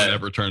no one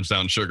ever turns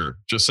down sugar.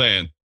 Just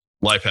saying,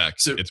 life hack.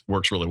 So, it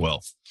works really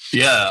well.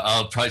 Yeah,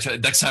 I'll probably try.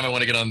 Next time I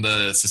want to get on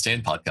the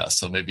Sustain podcast,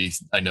 so maybe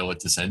I know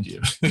what to send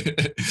you.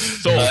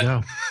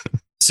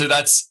 So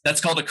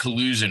that's called a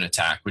collusion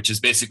attack, which is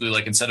basically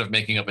like, instead of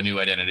making up a new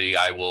identity,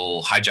 I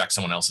will hijack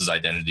someone else's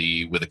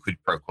identity with a quid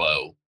pro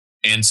quo.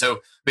 And so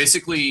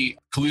basically,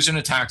 collusion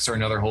attacks are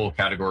another whole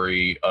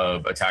category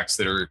of attacks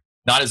that are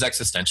not as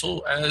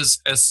existential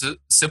as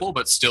Sybil,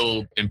 but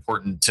still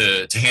important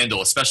to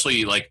handle,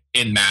 especially like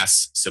in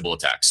mass Sybil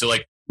attacks. So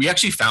like, we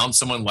actually found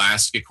someone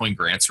last Gitcoin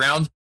grants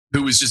round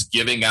who was just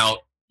giving out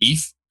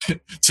ETH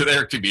to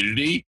their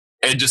community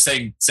and just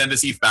saying, send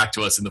this ETH back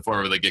to us in the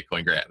form of a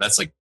Gitcoin grant. That's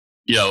like,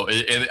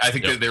 and I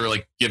think that they were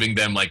like giving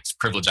them like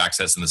privileged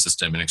access in the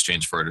system in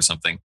exchange for it or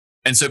something.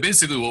 And so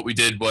basically what we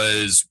did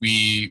was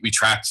we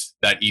tracked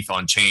that ETH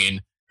on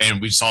chain, and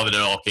we saw that it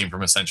all came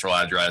from a central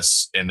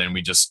address. And then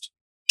we just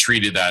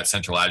treated that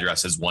central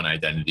address as one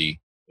identity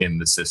in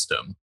the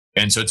system.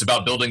 And so it's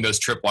about building those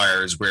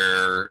tripwires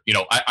where,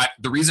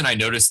 the reason I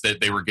noticed that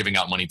they were giving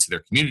out money to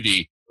their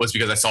community was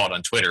because I saw it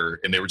on Twitter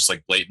and they were just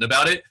like blatant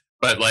about it.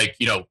 But like,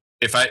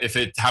 if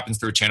it happens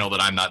through a channel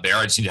that I'm not there,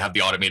 I just need to have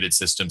the automated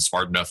system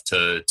smart enough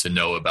to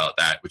know about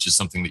that, which is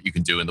something that you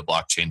can do in the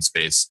blockchain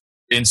space.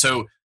 And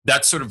so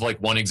that's sort of like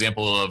one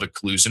example of a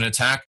collusion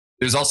attack.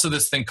 There's also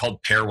this thing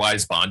called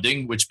pairwise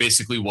bonding, which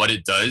basically what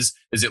it does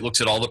is it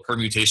looks at all the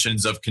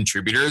permutations of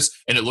contributors,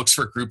 and it looks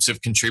for groups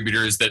of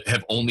contributors that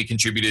have only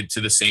contributed to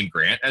the same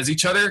grant as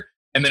each other.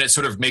 And then it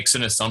sort of makes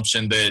an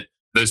assumption that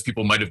those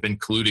people might have been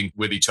colluding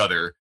with each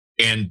other,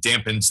 and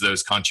dampens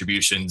those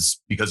contributions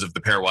because of the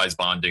pairwise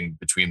bonding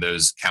between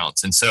those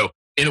accounts. And so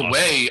in a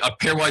way, a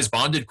pairwise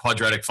bonded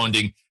quadratic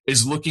funding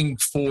is looking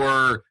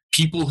for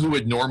people who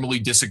would normally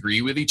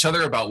disagree with each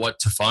other about what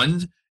to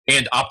fund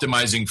and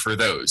optimizing for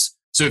those.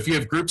 So if you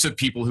have groups of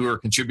people who are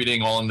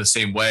contributing all in the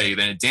same way,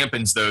 then it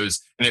dampens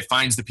those, and it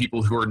finds the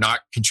people who are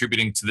not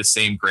contributing to the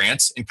same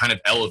grants and kind of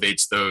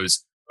elevates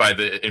those by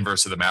the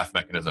inverse of the math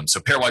mechanism. So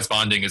pairwise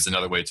bonding is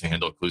another way to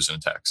handle collusion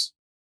attacks.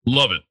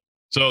 Love it.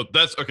 So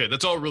that's okay.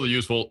 That's all really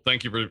useful.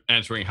 Thank you for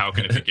answering how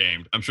can it be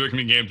gamed. I'm sure it can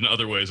be gamed in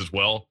other ways as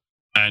well.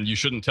 And you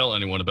shouldn't tell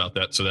anyone about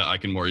that so that I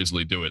can more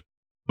easily do it.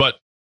 But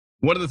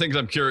one of the things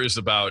I'm curious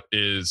about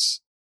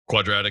is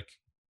quadratic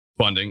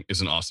funding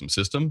is an awesome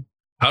system.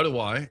 How do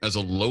I, as a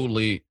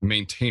lowly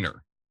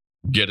maintainer,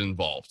 get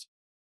involved?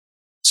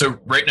 So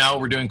right now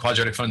we're doing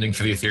quadratic funding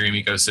for the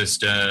Ethereum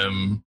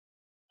ecosystem.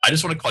 I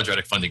just want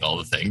quadratic funding all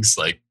the things.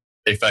 Like,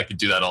 if I could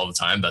do that all the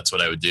time, that's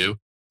what I would do.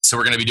 So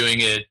we're going to be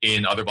doing it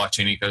in other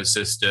blockchain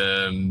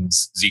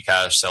ecosystems,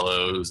 Zcash,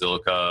 Celo,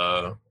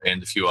 Zilliqa,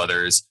 and a few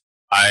others.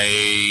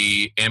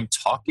 I am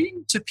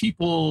talking to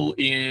people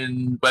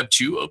in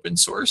Web2 open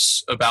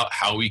source about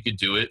how we could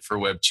do it for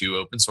Web2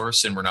 open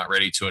source, and we're not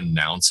ready to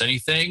announce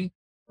anything.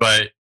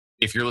 But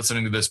if you're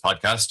listening to this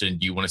podcast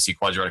and you want to see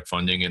quadratic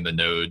funding in the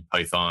Node,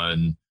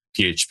 Python,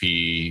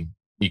 PHP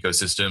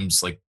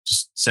ecosystems, like,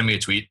 just send me a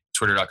tweet,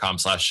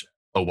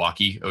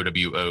 twitter.com/Owocki,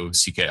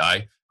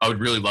 OWOCKI. I would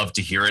really love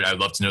to hear it. I'd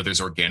love to know there's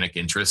organic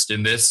interest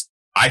in this.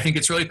 I think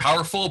it's really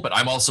powerful, but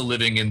I'm also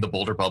living in the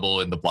Boulder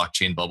bubble and the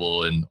blockchain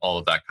bubble and all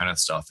of that kind of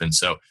stuff. And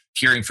so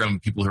hearing from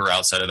people who are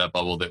outside of that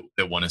bubble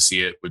that want to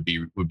see it would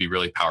be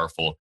really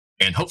powerful.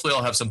 And hopefully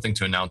I'll have something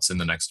to announce in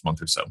the next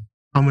month or so.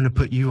 I'm going to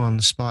put you on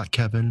the spot,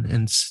 Kevin,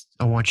 and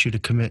I want you to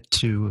commit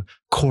to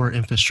core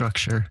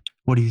infrastructure.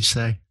 What do you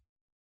say?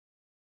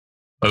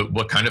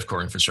 What kind of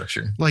core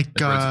infrastructure? Like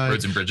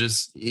roads and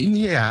bridges?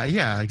 Yeah,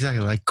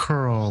 exactly. Like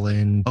curl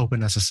and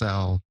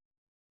OpenSSL.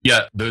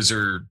 Yeah, those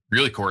are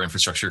really core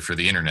infrastructure for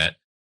the internet.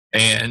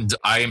 And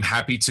I am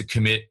happy to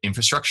commit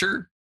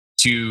infrastructure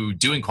to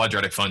doing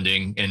quadratic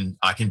funding, and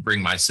I can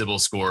bring my Sybil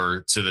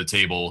score to the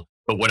table.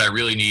 But what I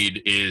really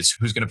need is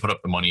who's going to put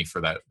up the money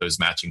for those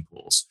matching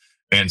pools.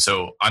 And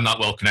so I'm not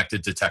well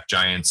connected to tech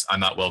giants. I'm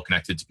not well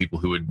connected to people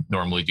who would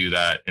normally do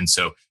that. And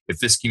so if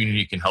this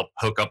community can help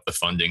hook up the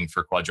funding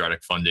for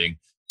quadratic funding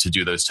to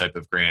do those type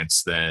of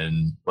grants,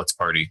 then let's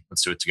party.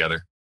 Let's do it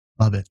together.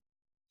 Love it.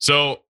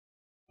 So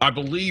I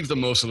believe that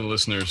most of the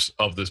listeners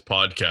of this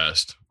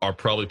podcast are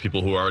probably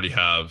people who already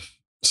have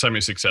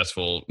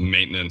semi-successful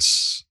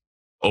maintenance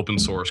open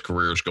source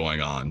careers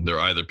going on. They're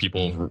either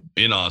people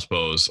in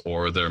OSPOs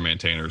or they're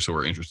maintainers who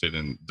are interested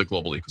in the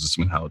global ecosystem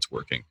and how it's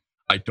working.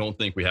 I don't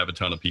think we have a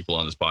ton of people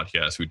on this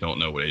podcast who don't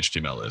know what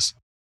HTML is,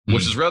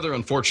 which is rather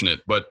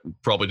unfortunate, but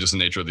probably just the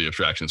nature of the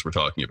abstractions we're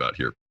talking about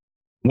here.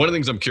 One of the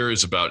things I'm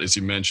curious about is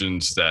you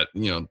mentioned that,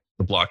 the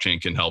blockchain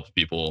can help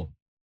people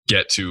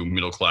get to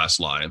middle-class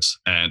lives,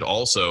 and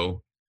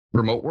also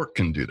remote work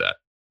can do that.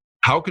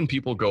 How can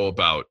people go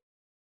about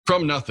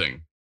from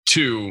nothing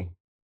to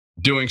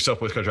doing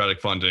stuff with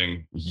quadratic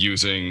funding,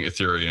 using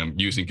Ethereum,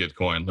 using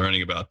Gitcoin,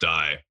 learning about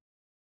DAI,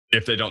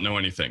 if they don't know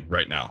anything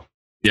right now?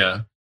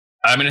 Yeah.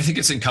 I mean, I think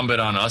it's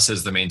incumbent on us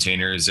as the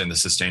maintainers in the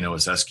Sustain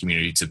OSS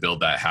community to build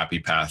that happy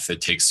path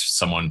that takes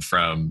someone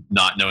from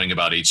not knowing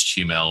about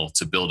HTML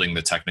to building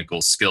the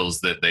technical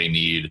skills that they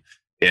need,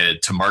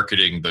 to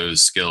marketing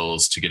those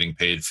skills, to getting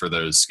paid for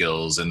those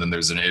skills. And then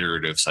there's an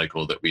iterative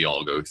cycle that we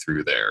all go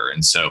through there.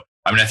 And so,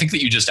 I mean, I think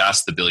that you just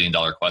asked the $1 billion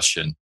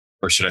question,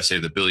 or should I say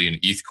the billion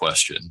ETH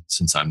question,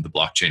 since I'm the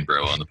blockchain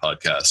bro on the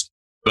podcast.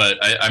 But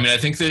I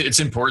think that it's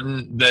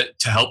important that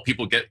to help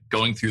people get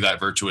going through that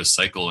virtuous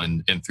cycle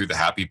and through the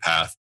happy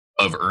path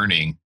of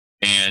earning.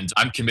 And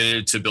I'm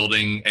committed to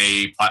building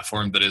a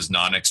platform that is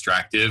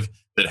non-extractive,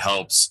 that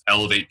helps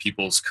elevate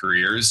people's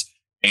careers.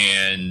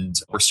 And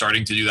we're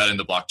starting to do that in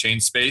the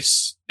blockchain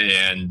space.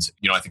 And,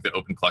 I think that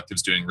Open Collective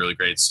is doing really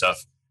great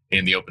stuff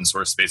in the open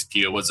source space.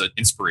 Pia was an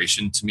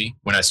inspiration to me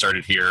when I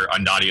started here.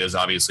 Nadia is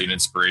obviously an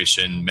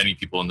inspiration. Many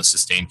people in the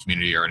Sustain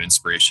community are an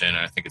inspiration. And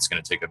I think it's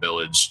going to take a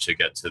village to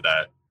get to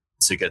that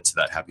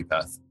happy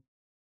path.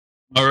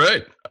 All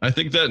right. I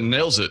think that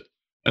nails it.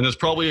 And that's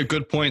probably a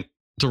good point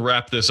to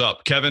wrap this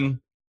up. Kevin,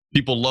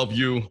 people love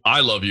you.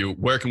 I love you.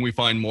 Where can we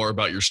find more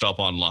about your stuff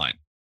online?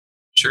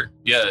 Sure.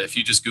 Yeah. If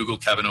you just Google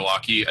Kevin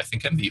Owocki, I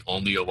think I'm the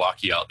only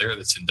Owocki out there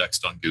that's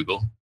indexed on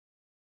Google,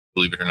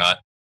 believe it or not.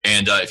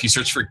 And if you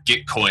search for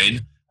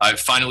Gitcoin, I've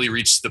finally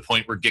reached the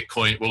point where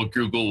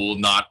Google will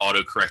not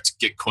autocorrect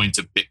Gitcoin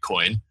to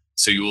Bitcoin.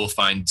 So you will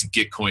find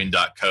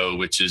Gitcoin.co,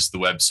 which is the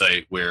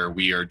website where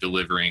we are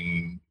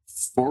delivering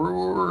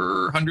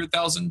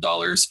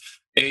 $400,000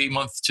 a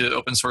month to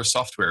open source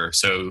software.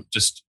 So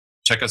just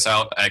check us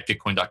out at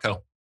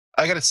Gitcoin.co.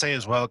 I got to say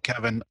as well,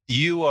 Kevin,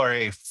 you are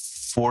a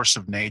force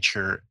of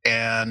nature,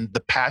 and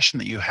the passion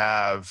that you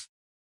have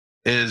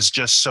is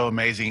just so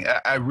amazing.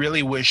 I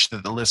really wish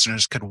that the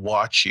listeners could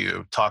watch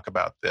you talk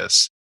about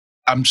this.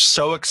 I'm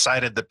so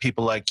excited that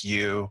people like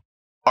you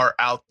are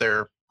out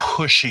there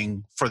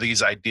pushing for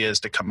these ideas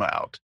to come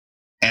out.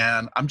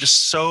 And I'm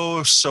just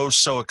so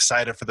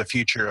excited for the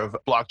future of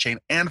blockchain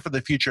and for the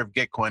future of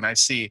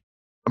Gitcoin.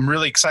 I'm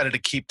really excited to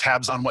keep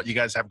tabs on what you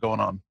guys have going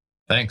on.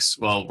 Thanks.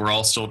 Well, we're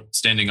all still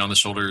standing on the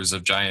shoulders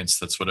of giants.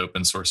 That's what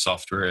open source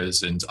software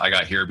is. And I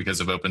got here because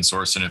of open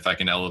source. And if I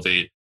can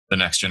elevate the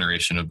next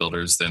generation of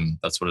builders, then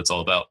that's what it's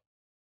all about.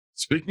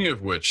 Speaking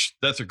of which,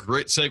 that's a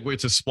great segue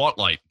to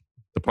Spotlight,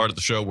 the part of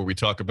the show where we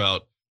talk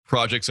about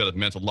projects that have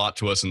meant a lot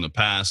to us in the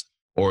past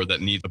or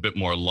that need a bit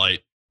more light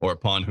or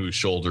upon whose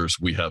shoulders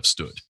we have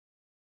stood.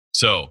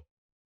 So,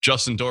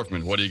 Justin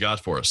Dorfman, what do you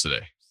got for us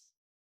today?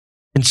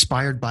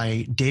 Inspired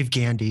by Dave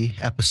Gandy,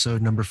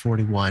 episode number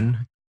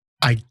 41,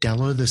 I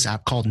downloaded this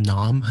app called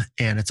Nom,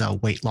 and it's a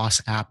weight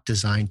loss app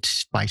designed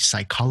by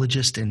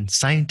psychologists and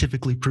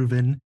scientifically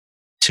proven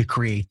to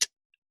create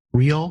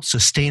real,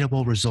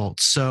 sustainable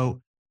results.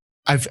 So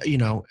I've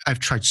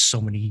tried so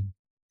many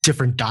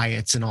different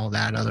diets and all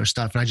that other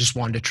stuff, and I just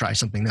wanted to try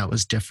something that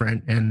was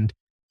different. And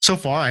so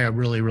far, I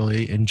really,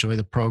 really enjoy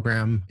the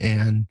program,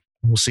 and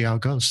we'll see how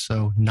it goes.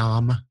 So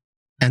Nom,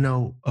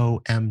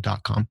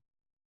 NOOM.com.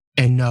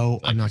 And no,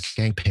 I'm not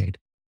getting paid.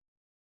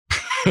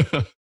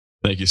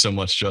 Thank you so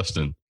much,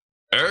 Justin.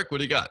 Eric, what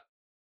do you got?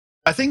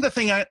 I think the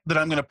thing that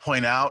I'm going to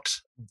point out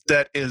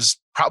that is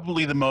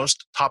probably the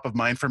most top of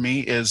mind for me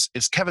is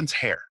Kevin's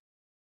hair.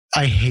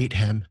 I hate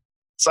him.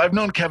 So I've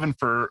known Kevin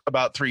for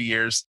about 3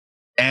 years,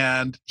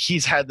 and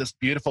he's had this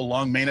beautiful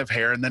long mane of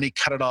hair, and then he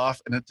cut it off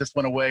and it just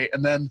went away.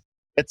 And then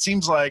it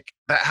seems like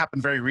that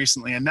happened very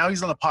recently. And now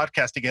he's on the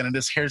podcast again and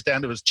his hair's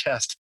down to his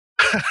chest.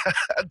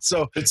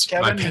 So it's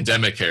Kevin, my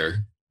pandemic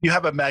hair. You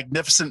have a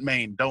magnificent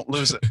mane. Don't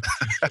lose it.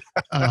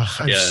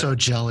 I'm so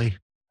jelly.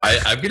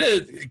 I'm going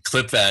to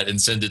clip that and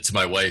send it to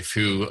my wife,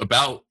 who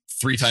about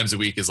 3 times a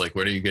week is like,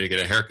 when are you going to get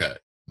a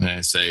haircut? And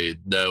I say,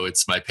 no,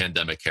 it's my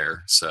pandemic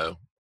hair. So,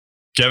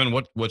 Kevin,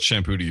 what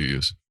shampoo do you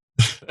use?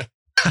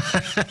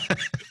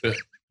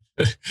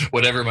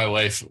 whatever my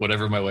wife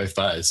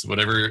buys,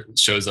 whatever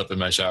shows up in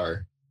my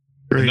shower.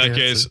 In that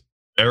case,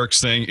 Eric's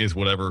thing is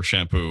whatever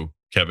shampoo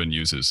Kevin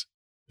uses.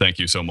 Thank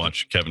you so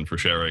much, Kevin, for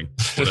sharing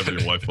whatever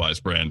your wife buys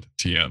brand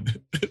TM.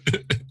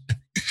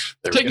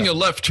 Taking a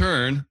left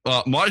turn,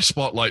 my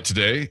spotlight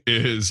today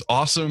is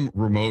Awesome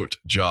Remote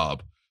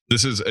Job.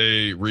 This is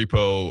a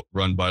repo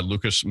run by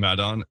Lucas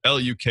Madon,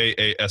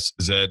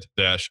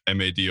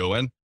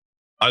 LUKASZ-MADON.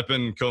 I've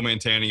been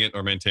co-maintaining it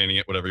or maintaining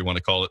it, whatever you want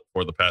to call it,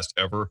 for the past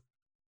ever.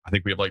 I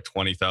think we have like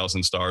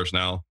 20,000 stars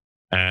now.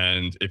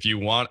 And if you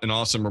want an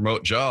awesome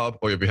remote job,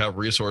 or if you have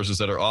resources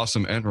that are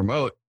awesome and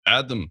remote,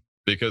 add them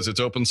because it's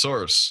open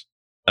source.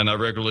 And I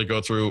regularly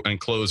go through and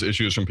close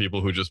issues from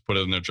people who just put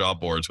it in their job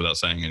boards without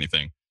saying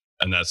anything.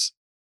 And that's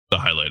the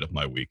highlight of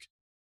my week.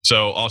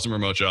 So Awesome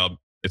Remote Job.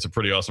 It's a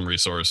pretty awesome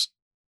resource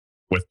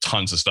with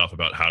tons of stuff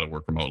about how to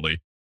work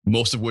remotely,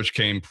 most of which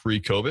came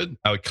pre-COVID.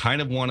 I would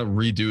kind of want to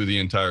redo the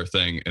entire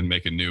thing and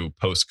make a new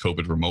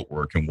post-COVID remote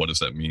work and what does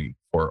that mean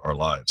for our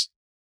lives,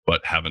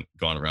 but haven't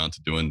gone around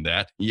to doing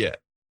that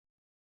yet.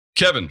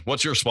 Kevin,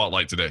 what's your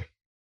spotlight today?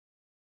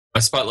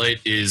 My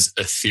spotlight is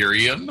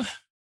Ethereum.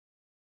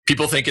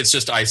 People think it's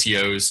just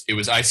ICOs. It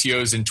was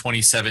ICOs in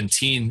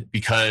 2017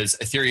 because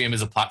Ethereum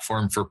is a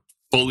platform for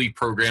fully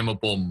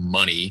programmable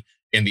money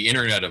and the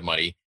internet of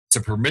money. It's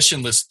a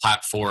permissionless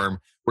platform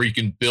where you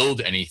can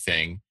build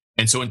anything.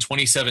 And so in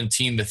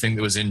 2017, the thing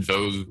that was in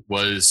vogue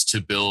was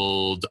to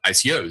build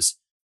ICOs.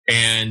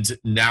 And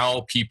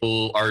now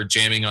people are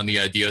jamming on the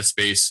idea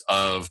space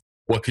of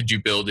what could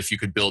you build if you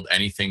could build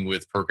anything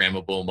with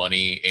programmable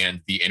money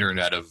and the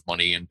internet of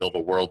money and build a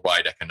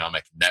worldwide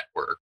economic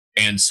network.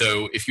 And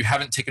so if you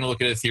haven't taken a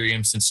look at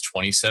Ethereum since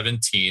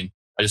 2017,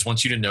 I just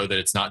want you to know that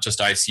it's not just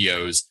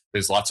ICOs.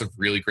 There's lots of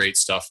really great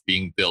stuff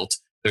being built.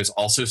 There's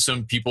also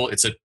some people,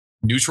 it's a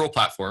neutral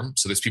platform.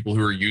 So there's people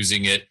who are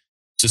using it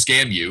to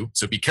scam you.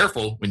 So be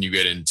careful when you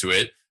get into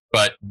it.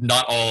 But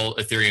not all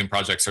Ethereum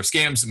projects are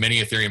scams. Many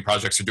Ethereum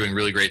projects are doing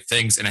really great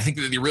things. And I think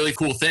that the really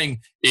cool thing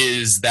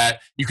is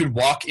that you could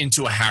walk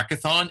into a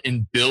hackathon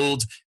and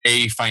build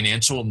a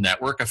financial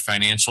network, a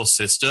financial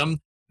system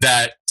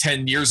that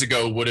 10 years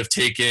ago would have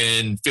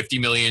taken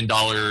 $50 million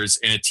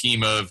in a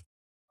team of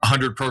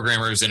 100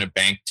 programmers in a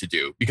bank to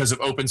do. Because of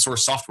open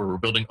source software, we're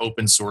building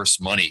open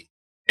source money.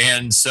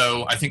 And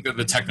so I think that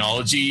the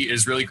technology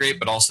is really great,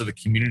 but also the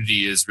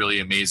community is really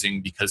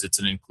amazing because it's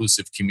an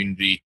inclusive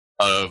community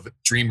of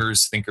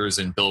dreamers, thinkers,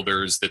 and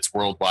builders that's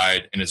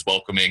worldwide and is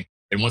welcoming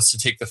and wants to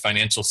take the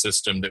financial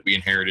system that we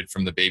inherited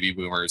from the baby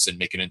boomers and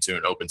make it into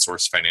an open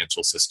source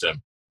financial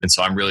system. And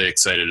so I'm really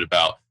excited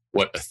about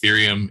what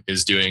Ethereum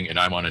is doing, and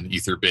I'm on an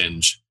Ether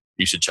binge.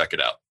 You should check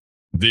it out.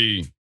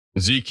 The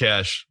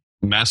Zcash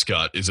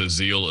mascot is a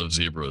zeal of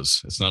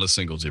zebras. It's not a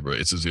single zebra.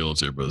 It's a zeal of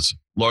zebras,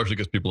 largely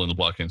because people in the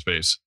blockchain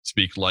space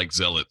speak like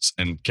zealots.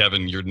 And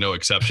Kevin, you're no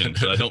exception.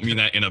 But I don't mean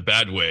that in a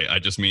bad way. I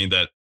just mean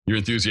that your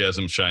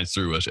enthusiasm shines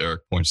through, as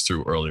Eric points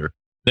through earlier.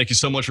 Thank you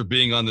so much for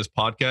being on this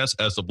podcast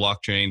as the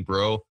blockchain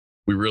bro.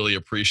 We really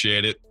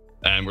appreciate it.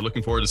 And we're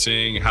looking forward to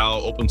seeing how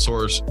open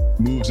source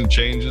moves and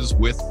changes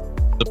with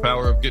the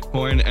power of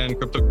Gitcoin and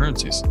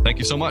cryptocurrencies. Thank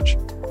you so much.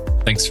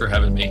 Thanks for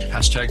having me.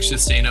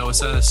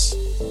 #SustainOSS.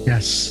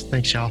 Yes.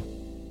 Thanks, y'all.